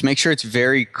difference, make sure it's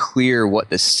very clear what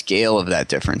the scale of that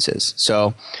difference is.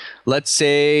 So let's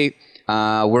say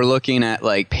we're looking at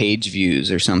like page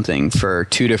views or something for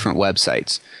two different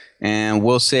websites. And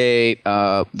we'll say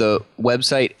the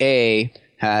website A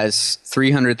has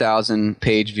 300,000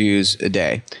 page views a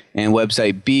day, and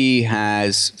website B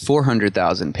has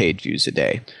 400,000 page views a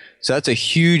day. So that's a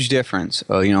huge difference.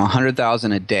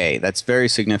 100,000 a day. That's very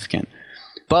significant.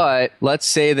 But let's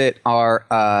say that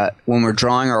when we're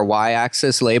drawing our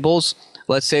y-axis labels,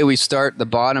 let's say we start the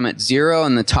bottom at 0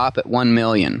 and the top at 1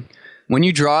 million. When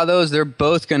you draw those, they're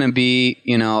both going to be,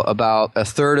 about a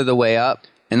third of the way up,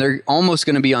 and they're almost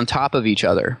going to be on top of each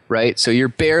other, right? So you're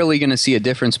barely going to see a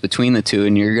difference between the two,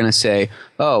 and you're going to say,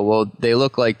 oh, well, they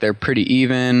look like they're pretty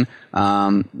even.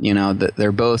 That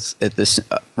they're both at this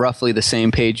roughly the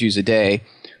same page views a day,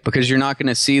 because you're not going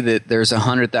to see that there's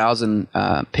 100,000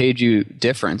 page view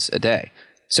difference a day.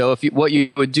 So what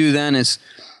you would do then is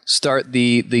start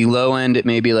the low end at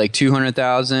maybe like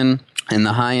 200,000 and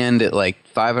the high end at like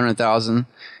 500,000.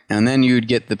 And then you'd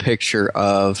get the picture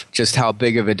of just how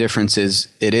big of a difference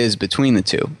it is between the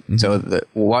two. Mm-hmm. So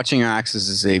watching your axis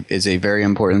is a very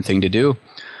important thing to do.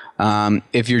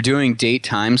 If you're doing date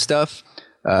time stuff,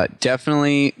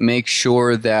 definitely make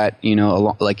sure that,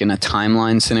 like in a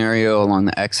timeline scenario along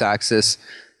the x-axis,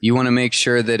 you want to make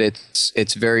sure that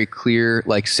it's very clear.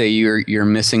 Like say you're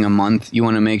missing a month, you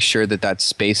want to make sure that that's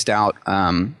spaced out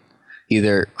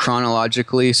either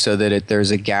chronologically so that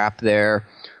there's a gap there,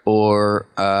 or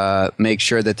make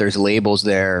sure that there's labels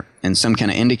there and some kind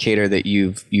of indicator that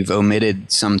you've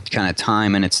omitted some kind of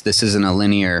time, and this isn't a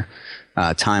linear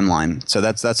timeline. So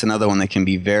that's another one that can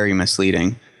be very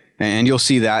misleading, and you'll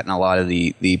see that in a lot of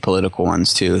the political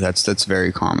ones too. That's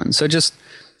very common. So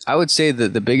I would say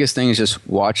that the biggest thing is just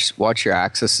watch your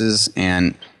axes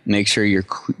and make sure you're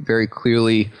very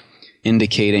clearly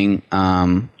indicating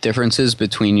differences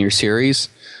between your series.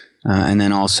 And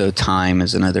then also time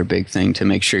is another big thing to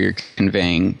make sure you're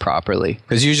conveying properly.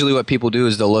 Because usually what people do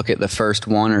is they'll look at the first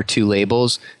one or two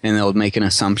labels and they'll make an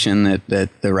assumption that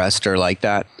the rest are like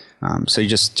that. So you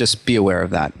just be aware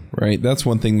of that. Right. That's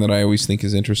one thing that I always think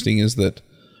is interesting is that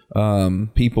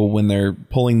people, when they're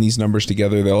pulling these numbers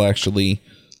together, they'll actually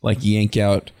like yank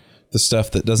out the stuff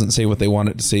that doesn't say what they want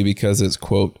it to say because it's,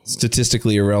 quote,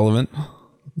 statistically irrelevant.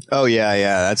 Oh yeah.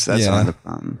 That's another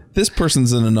This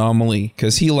person's an anomaly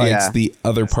because he likes the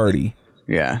other party.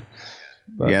 Yeah,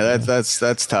 but,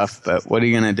 that's tough. But what are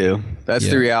you gonna do? That's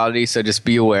the reality. So just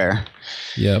be aware.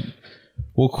 Yep.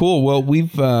 Well, cool. Well,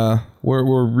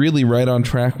 we're really right on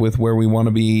track with where we want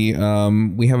to be.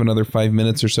 We have another 5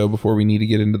 minutes or so before we need to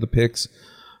get into the picks.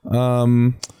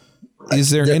 Is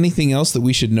there anything else that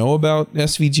we should know about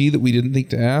SVG that we didn't think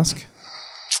to ask?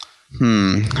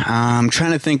 I'm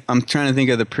trying to think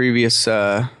of the previous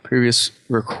previous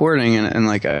recording, and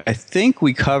like I think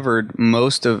we covered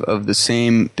most of the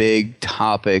same big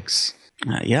topics.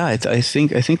 I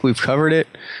think we've covered it.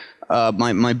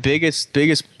 My biggest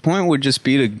point would just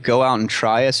be to go out and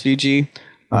try SVG.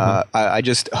 I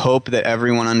just hope that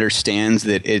everyone understands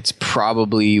that it's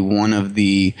probably one of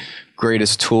the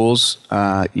greatest tools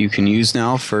you can use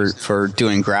now for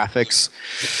doing graphics.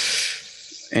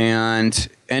 And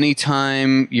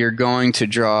anytime you're going to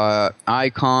draw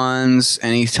icons,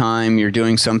 anytime you're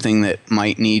doing something that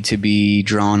might need to be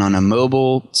drawn on a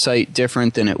mobile site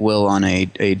different than it will on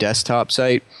a desktop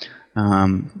site,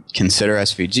 consider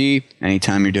SVG.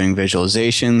 Anytime you're doing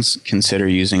visualizations, consider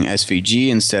using SVG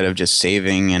instead of just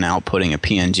saving and outputting a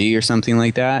PNG or something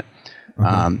like that.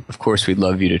 Of course, we'd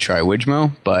love you to try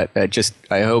Wijmo, but I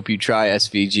hope you try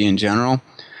SVG in general.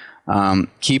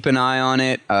 Keep an eye on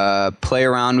it, play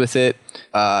around with it.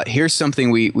 Here's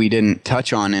something we didn't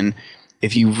touch on, and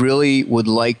if you really would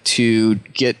like to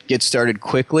get started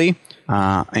quickly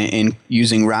in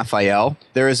using Raphael,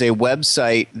 there is a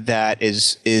website that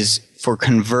is for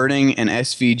converting an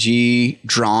SVG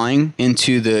drawing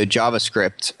into the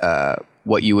JavaScript,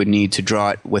 what you would need to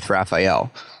draw it with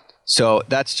Raphael. So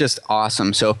that's just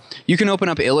awesome. So you can open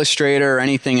up Illustrator or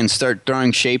anything and start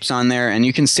throwing shapes on there, and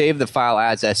you can save the file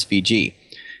as SVG.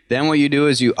 Then what you do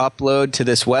is you upload to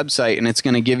this website, and it's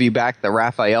going to give you back the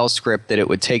Raphael script that it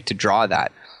would take to draw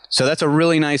that. So that's a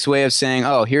really nice way of saying,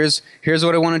 oh, here's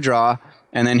what I want to draw,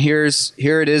 and then here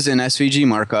it is in SVG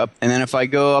markup. And then if I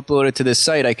go upload it to this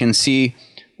site, I can see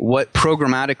what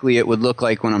programmatically it would look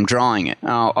like when I'm drawing it.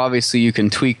 Now, obviously, you can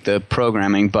tweak the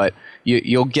programming, but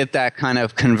you'll get that kind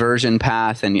of conversion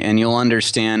path, and you'll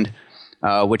understand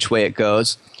which way it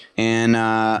goes. And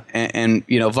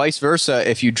vice versa,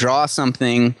 if you draw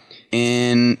something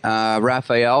in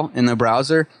Raphael in the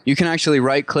browser, you can actually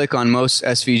right-click on most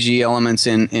SVG elements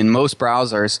in most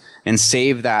browsers and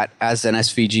save that as an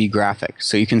SVG graphic.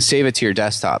 So you can save it to your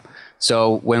desktop.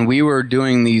 So when we were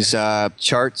doing these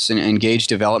charts and engage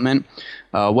development,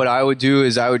 what I would do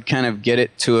is I would kind of get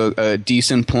it to a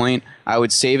decent point. I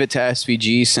would save it to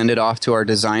SVG, send it off to our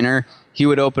designer. He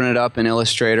would open it up in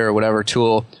Illustrator or whatever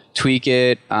tool, tweak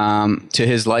it to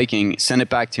his liking, send it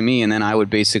back to me, and then I would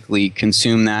basically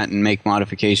consume that and make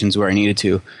modifications where I needed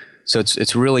to. So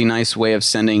it's a really nice way of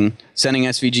sending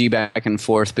SVG back and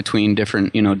forth between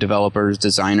different developers,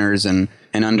 designers, and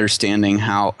understanding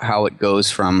how it goes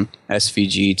from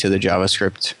SVG to the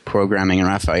JavaScript programming in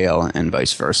Raphael and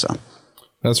vice versa.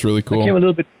 That's really cool. I came a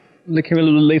little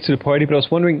late to the party, but I was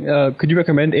wondering, could you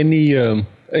recommend any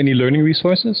learning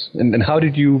resources? And how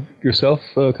did you yourself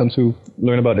come to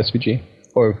learn about SVG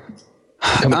or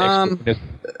become an expert?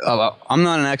 I'm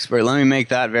not an expert. Let me make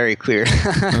that very clear.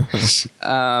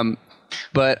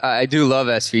 But I do love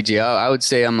SVG. I would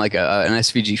say I'm like an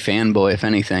SVG fanboy, if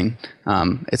anything.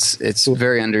 It's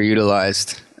very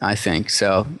underutilized, I think.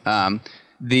 So I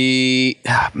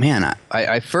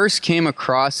first came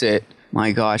across it.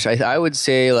 My gosh, I would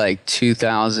say like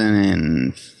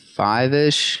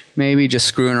 2005-ish, maybe, just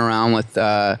screwing around with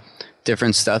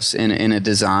different stuffs in a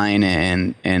design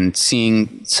and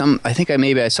seeing some. I think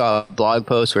I saw a blog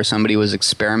post where somebody was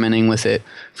experimenting with it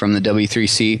from the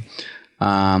W3C.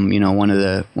 One of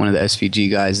the SVG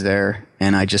guys there,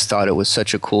 and I just thought it was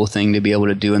such a cool thing to be able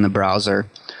to do in the browser.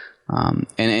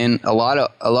 And a lot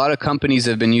of companies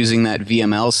have been using that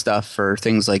VML stuff for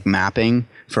things like mapping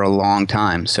for a long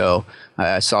time. So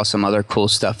I saw some other cool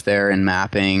stuff there in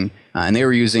mapping, and they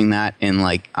were using that in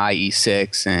like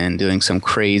IE6 and doing some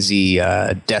crazy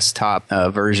desktop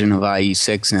version of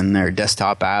IE6 in their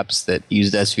desktop apps that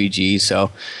used SVG. So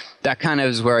that kind of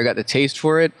is where I got the taste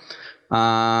for it.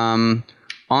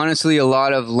 Honestly, a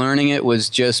lot of learning it was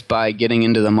just by getting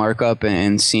into the markup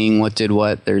and seeing what did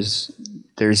what. There's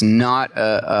not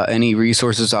any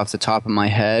resources off the top of my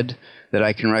head that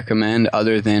I can recommend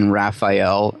other than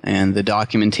Raphael and the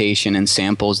documentation and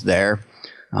samples there.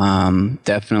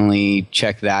 Definitely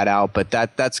check that out, but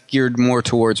that's geared more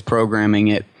towards programming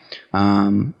it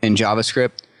in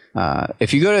JavaScript.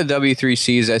 If you go to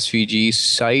W3C's SVG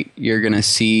site, you're going to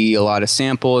see a lot of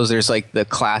samples. There's like the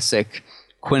classic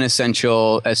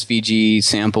quintessential SVG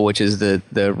sample, which is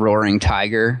the roaring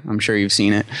tiger. I'm sure you've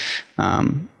seen it.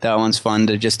 That one's fun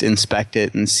to just inspect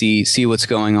it and see what's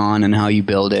going on and how you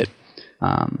build it.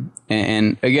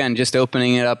 And again, just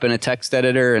opening it up in a text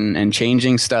editor and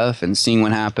changing stuff and seeing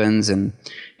what happens. And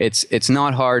it's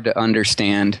not hard to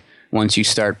understand once you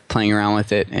start playing around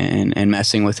with it and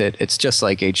messing with it. It's just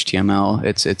like HTML.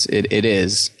 It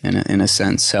is in a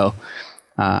sense. So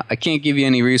I can't give you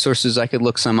any resources. I could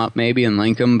look some up maybe and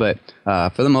link them, but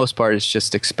for the most part, it's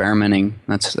just experimenting.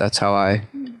 That's how I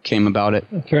came about it.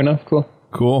 Fair enough. Cool.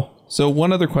 Cool. So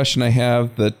one other question I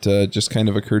have that just kind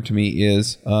of occurred to me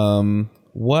is,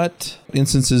 what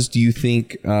instances do you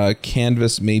think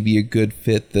Canvas may be a good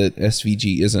fit that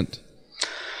SVG isn't?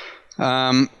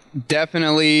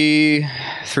 Definitely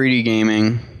 3D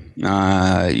gaming.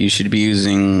 You should be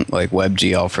using like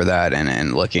WebGL for that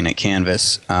and looking at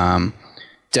Canvas.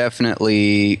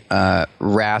 Definitely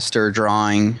raster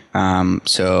drawing.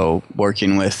 So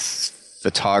working with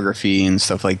photography and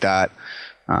stuff like that.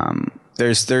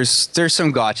 There's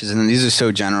some gotchas, and these are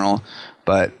so general,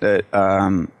 but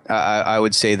I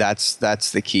would say that's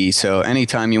the key. So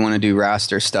anytime you want to do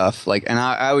raster stuff, like, and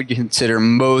I would consider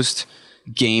most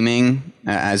gaming,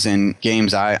 as in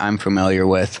games I'm familiar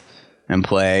with and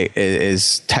play,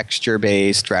 is texture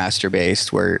based, raster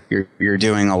based, where you're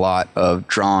doing a lot of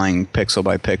drawing pixel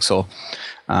by pixel.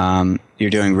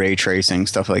 You're doing ray tracing,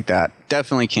 stuff like that.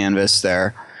 Definitely Canvas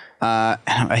there.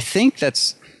 I think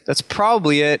that's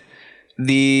probably it.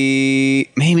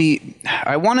 Maybe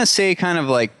I want to say kind of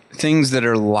like things that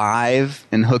are live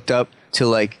and hooked up to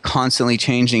like constantly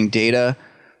changing data,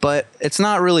 but it's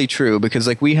not really true, because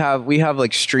like we have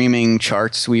like streaming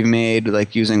charts we've made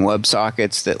like using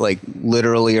WebSockets that like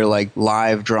literally are like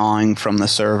live drawing from the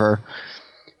server.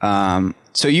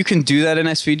 So you can do that in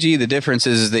SVG. The difference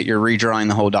is that you're redrawing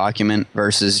the whole document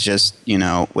versus just,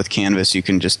 with Canvas, you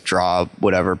can just draw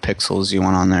whatever pixels you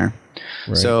want on there.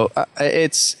 Right. So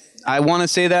I want to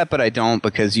say that, but I don't,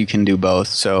 because you can do both.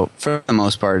 So for the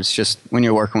most part, it's just when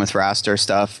you're working with raster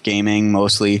stuff, gaming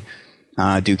mostly,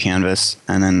 do Canvas.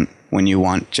 And then when you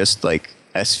want just like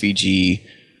SVG,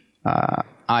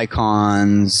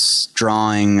 icons,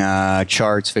 drawing,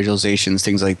 charts, visualizations,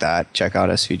 things like that, check out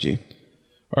SVG.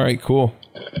 All right, cool.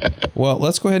 Well,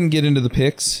 let's go ahead and get into the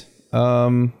picks.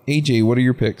 AJ, what are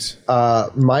your picks?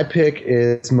 My pick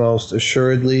is most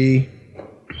assuredly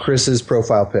Chris's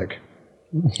profile pick.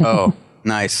 Oh,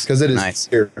 nice. Because it is nice.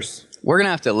 Fierce. We're going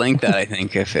to have to link that, I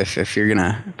think, if you're going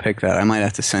to pick that. I might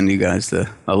have to send you guys a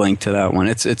link to that one.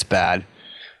 It's bad.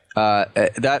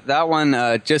 That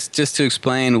one, just to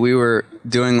explain, we were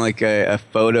doing like a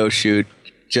photo shoot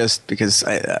just because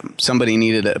somebody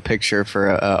needed a picture for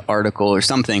an article or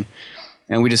something,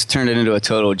 and we just turned it into a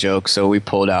total joke. So we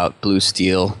pulled out Blue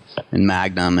Steel and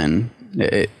Magnum, and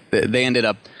they ended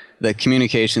up, the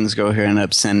communications go here ended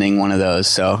up sending one of those,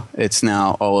 so it's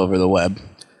now all over the web.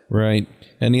 Right.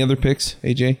 Any other picks,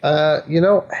 AJ? I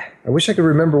wish I could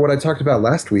remember what I talked about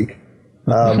last week.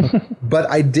 But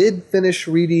I did finish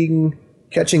reading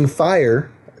Catching Fire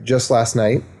just last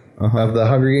night of the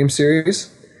Hunger Games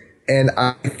series. And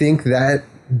I think that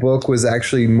book was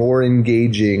actually more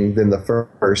engaging than the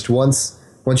first. Once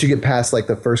you get past like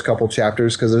the first couple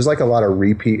chapters, because there's like a lot of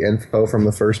repeat info from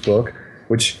the first book,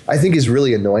 which I think is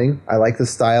really annoying. I like the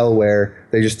style where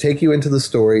they just take you into the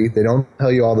story, they don't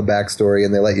tell you all the backstory,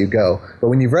 and they let you go. But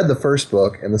when you've read the first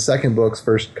book, and the second book's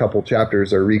first couple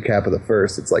chapters are a recap of the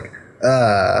first, it's like,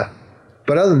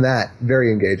 But other than that,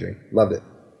 very engaging. Loved it.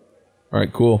 All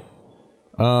right, cool.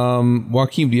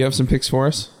 Joaquin, do you have some picks for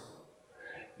us?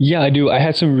 Yeah, I do. I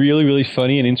had some really, really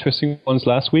funny and interesting ones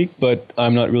last week, but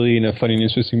I'm not really in a funny and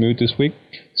interesting mood this week.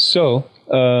 So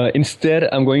instead,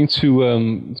 I'm going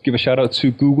to give a shout out to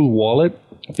Google Wallet,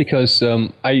 because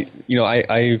I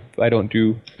don't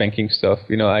do banking stuff.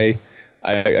 I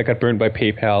got burned by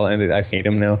PayPal, and I hate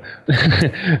them now.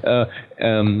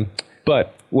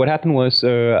 But what happened was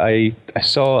I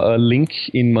saw a link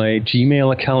in my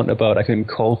Gmail account about I can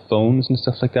call phones and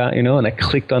stuff like that, and I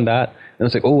clicked on that. And I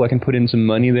was like, oh, I can put in some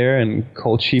money there and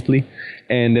call cheaply.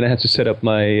 And then I had to set up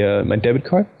my my debit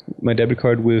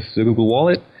card with the Google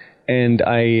Wallet. And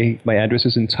my address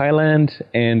is in Thailand.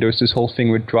 And there was this whole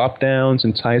thing with drop downs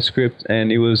and Thai script.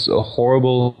 And it was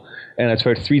horrible. And I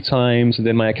tried 3 times. And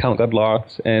then my account got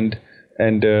locked. And I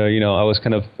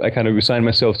kind of resigned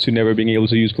myself to never being able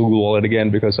to use Google Wallet again,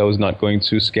 because I was not going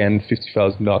to scan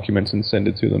 50,000 documents and send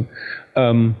it to them.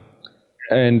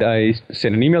 And I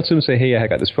sent an email to them and say, hey, I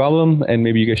got this problem, and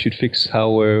maybe you guys should fix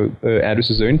how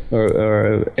addresses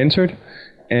are entered.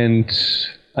 And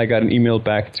I got an email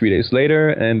back 3 days later,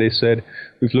 and they said,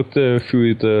 we've looked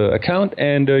through the account,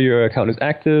 and your account is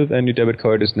active, and your debit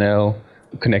card is now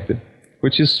connected.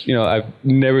 Which is, I've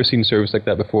never seen service like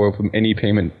that before from any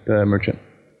payment merchant.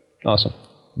 Awesome.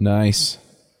 Nice.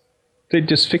 They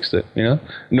just fixed it,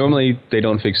 Normally, they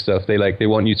don't fix stuff. They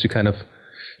want you to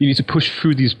you need to push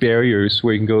through these barriers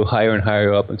where you can go higher and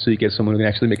higher up until you get someone who can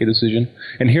actually make a decision.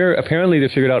 And here, apparently, they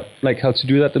figured out how to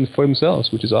do that for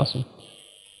themselves, which is awesome.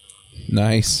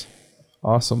 Nice.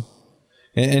 Awesome.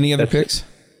 Any other picks?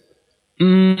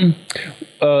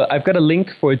 I've got a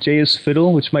link for JS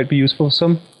Fiddle, which might be useful for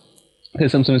some.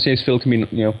 Because sometimes JS Fiddle can be,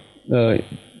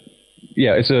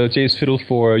 yeah, it's a JS Fiddle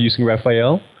for using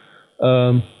Raphael,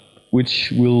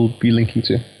 which we'll be linking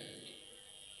to.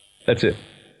 That's it.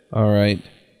 All right.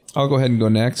 I'll go ahead and go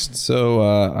next. So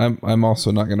I'm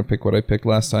also not going to pick what I picked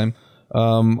last time.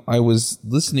 I was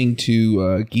listening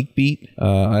to Geekbeat.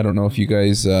 I don't know if you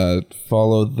guys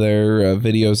follow their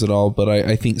videos at all, but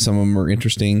I think some of them are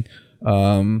interesting.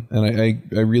 And I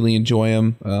really enjoy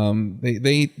them.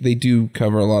 They do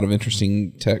cover a lot of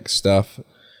interesting tech stuff,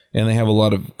 and they have a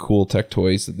lot of cool tech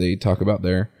toys that they talk about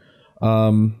there.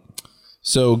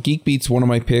 So Geekbeat's one of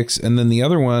my picks, and then the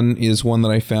other one is one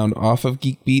that I found off of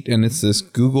Geekbeat, and it's this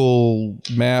Google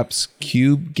Maps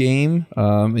Cube game,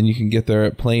 and you can get there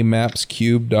at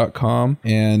playmapscube.com.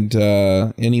 And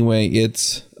anyway,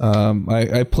 it's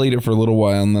I played it for a little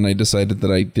while, and then I decided that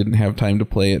I didn't have time to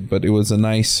play it, but it was a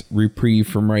nice reprieve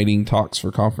from writing talks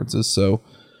for conferences, so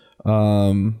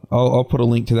I'll put a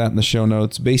link to that in the show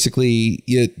notes. Basically,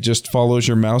 it just follows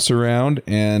your mouse around,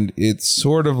 and it's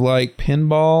sort of like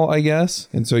pinball, I guess.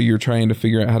 And so you're trying to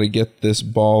figure out how to get this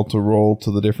ball to roll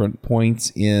to the different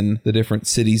points in the different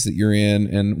cities that you're in.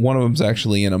 And one of them's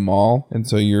actually in a mall, and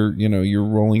so you're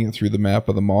rolling it through the map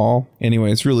of the mall.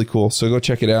 Anyway, it's really cool. So go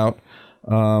check it out.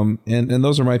 And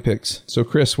those are my picks. So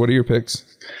Chris, what are your picks?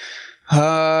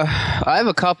 I have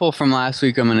a couple from last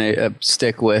week I'm going to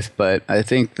stick with, but I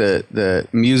think the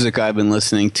music I've been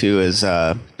listening to is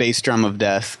Bass Drum of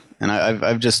Death, and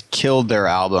I've just killed their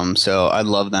album, so I'd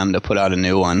love them to put out a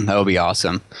new one. That would be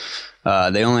awesome.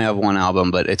 They only have one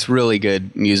album, but it's really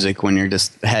good music when you're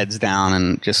just heads down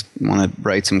and just want to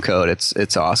write some code.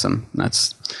 It's awesome.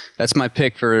 That's my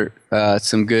pick for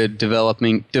some good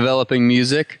developing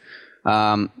music.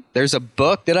 There's a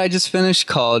book that I just finished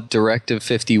called Directive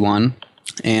 51,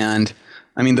 and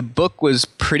I mean the book was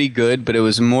pretty good, but it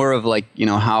was more of like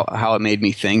how it made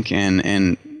me think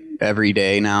and every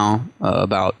day now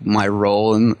about my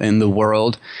role in the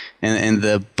world, and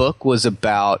the book was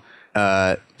about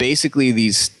basically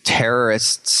these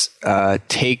terrorists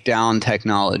take down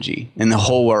technology in the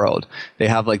whole world. They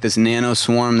have like this nano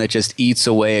swarm that just eats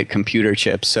away at computer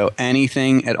chips. So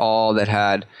anything at all that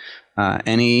had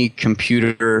any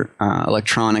computer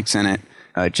electronics in it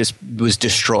just was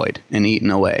destroyed and eaten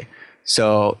away.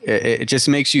 So it just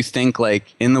makes you think,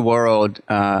 like, in the world,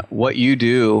 what you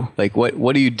do, like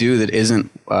what do you do that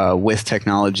isn't with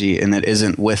technology and that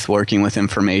isn't with working with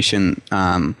information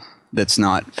that's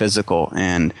not physical.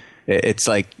 And it's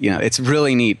like, it's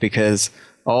really neat because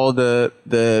all the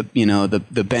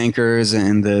bankers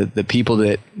and the people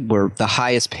that were the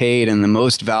highest paid and the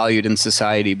most valued in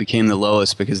society became the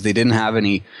lowest because they didn't have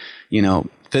any,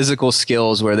 physical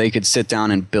skills where they could sit down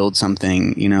and build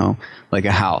something, like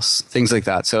a house, things like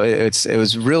that. So it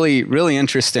was really, really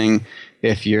interesting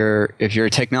if you're a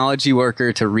technology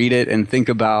worker to read it and think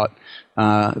about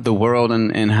the world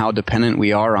and how dependent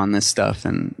we are on this stuff.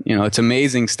 And, it's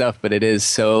amazing stuff, but it is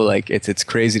so it's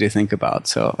crazy to think about.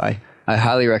 So I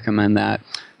highly recommend that.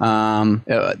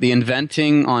 The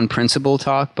Inventing on Principle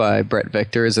talk by Brett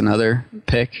Victor is another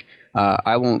pick.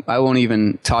 I won't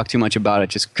even talk too much about it.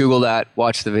 Just Google that,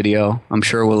 watch the video. I'm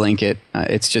sure we'll link it.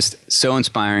 It's just so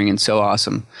inspiring and so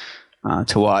awesome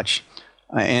to watch.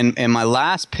 And my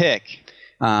last pick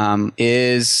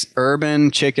is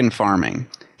urban chicken farming.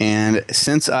 And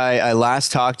since I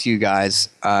last talked to you guys,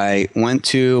 I went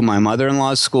to my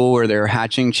mother-in-law's school where they were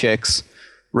hatching chicks,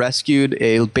 rescued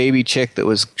a baby chick that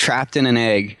was trapped in an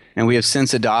egg, and we have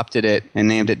since adopted it and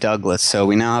named it Douglas. So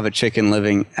we now have a chicken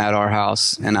living at our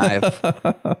house, and I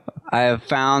have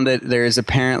found that there is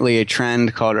apparently a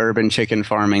trend called urban chicken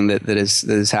farming that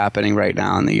is happening right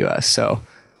now in the U.S. So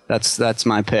that's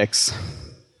my picks.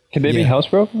 Can they be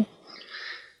housebroken?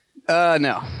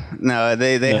 No,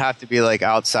 they have to be like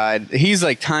outside. He's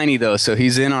like tiny though, so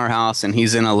he's in our house and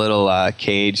he's in a little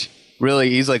cage.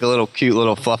 Really, he's like a little cute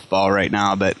little fluff ball right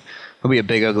now, but he'll be a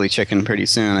big ugly chicken pretty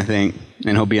soon, I think,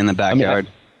 and he'll be in the backyard.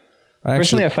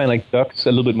 Personally, I find like ducks a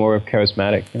little bit more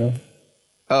charismatic,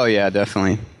 Oh yeah,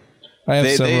 definitely. I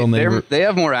have several neighbors. They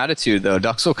have more attitude though.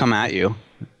 Ducks will come at you.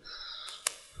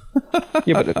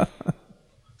 Yeah, but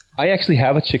I actually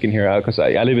have a chicken here because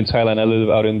I live in Thailand. I live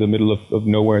out in the middle of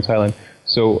nowhere in Thailand.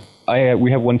 So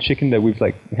we have one chicken that we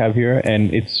have here,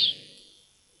 and it's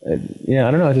I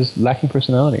don't know, it's just lacking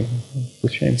personality. It's a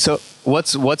shame. So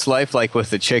what's life like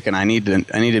with the chicken? I need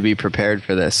to be prepared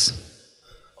for this.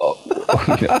 Well,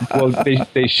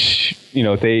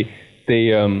 they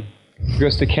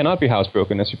because they cannot be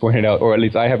housebroken, as you pointed out, or at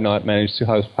least I have not managed to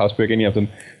housebreak any of them.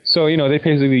 So they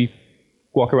basically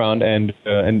walk around and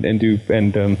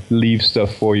leave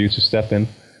stuff for you to step in.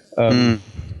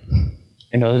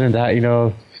 And other than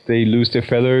that, they lose their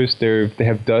feathers. They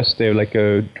have dust. They have like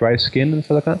a dry skin and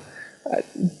stuff like that.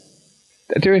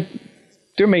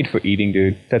 They're made for eating,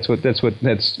 dude. That's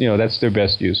their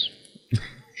best use.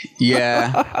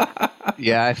 Yeah.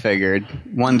 Yeah, I figured.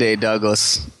 One day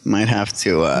Douglas might have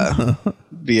to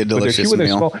be a delicious but they're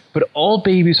cute when meal. they're small. But all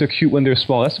babies are cute when they're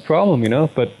small. That's the problem,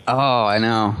 But Oh, I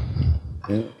know.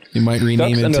 You might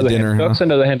rename it to dinner, huh? Ducks, on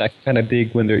the other hand, I kind of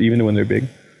dig when they're big.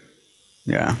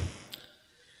 Yeah.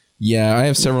 Yeah, I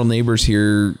have several neighbors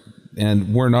here,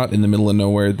 and we're not in the middle of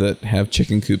nowhere, that have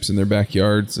chicken coops in their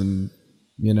backyards, and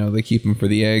they keep them for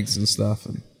the eggs and stuff.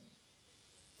 And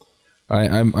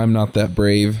I'm not that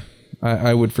brave.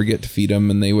 I would forget to feed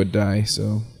them, and they would die.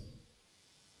 So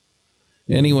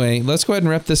anyway, let's go ahead and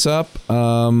wrap this up.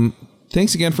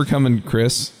 Thanks again for coming,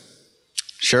 Chris.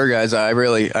 Sure, guys. I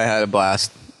had a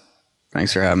blast.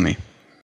 Thanks for having me.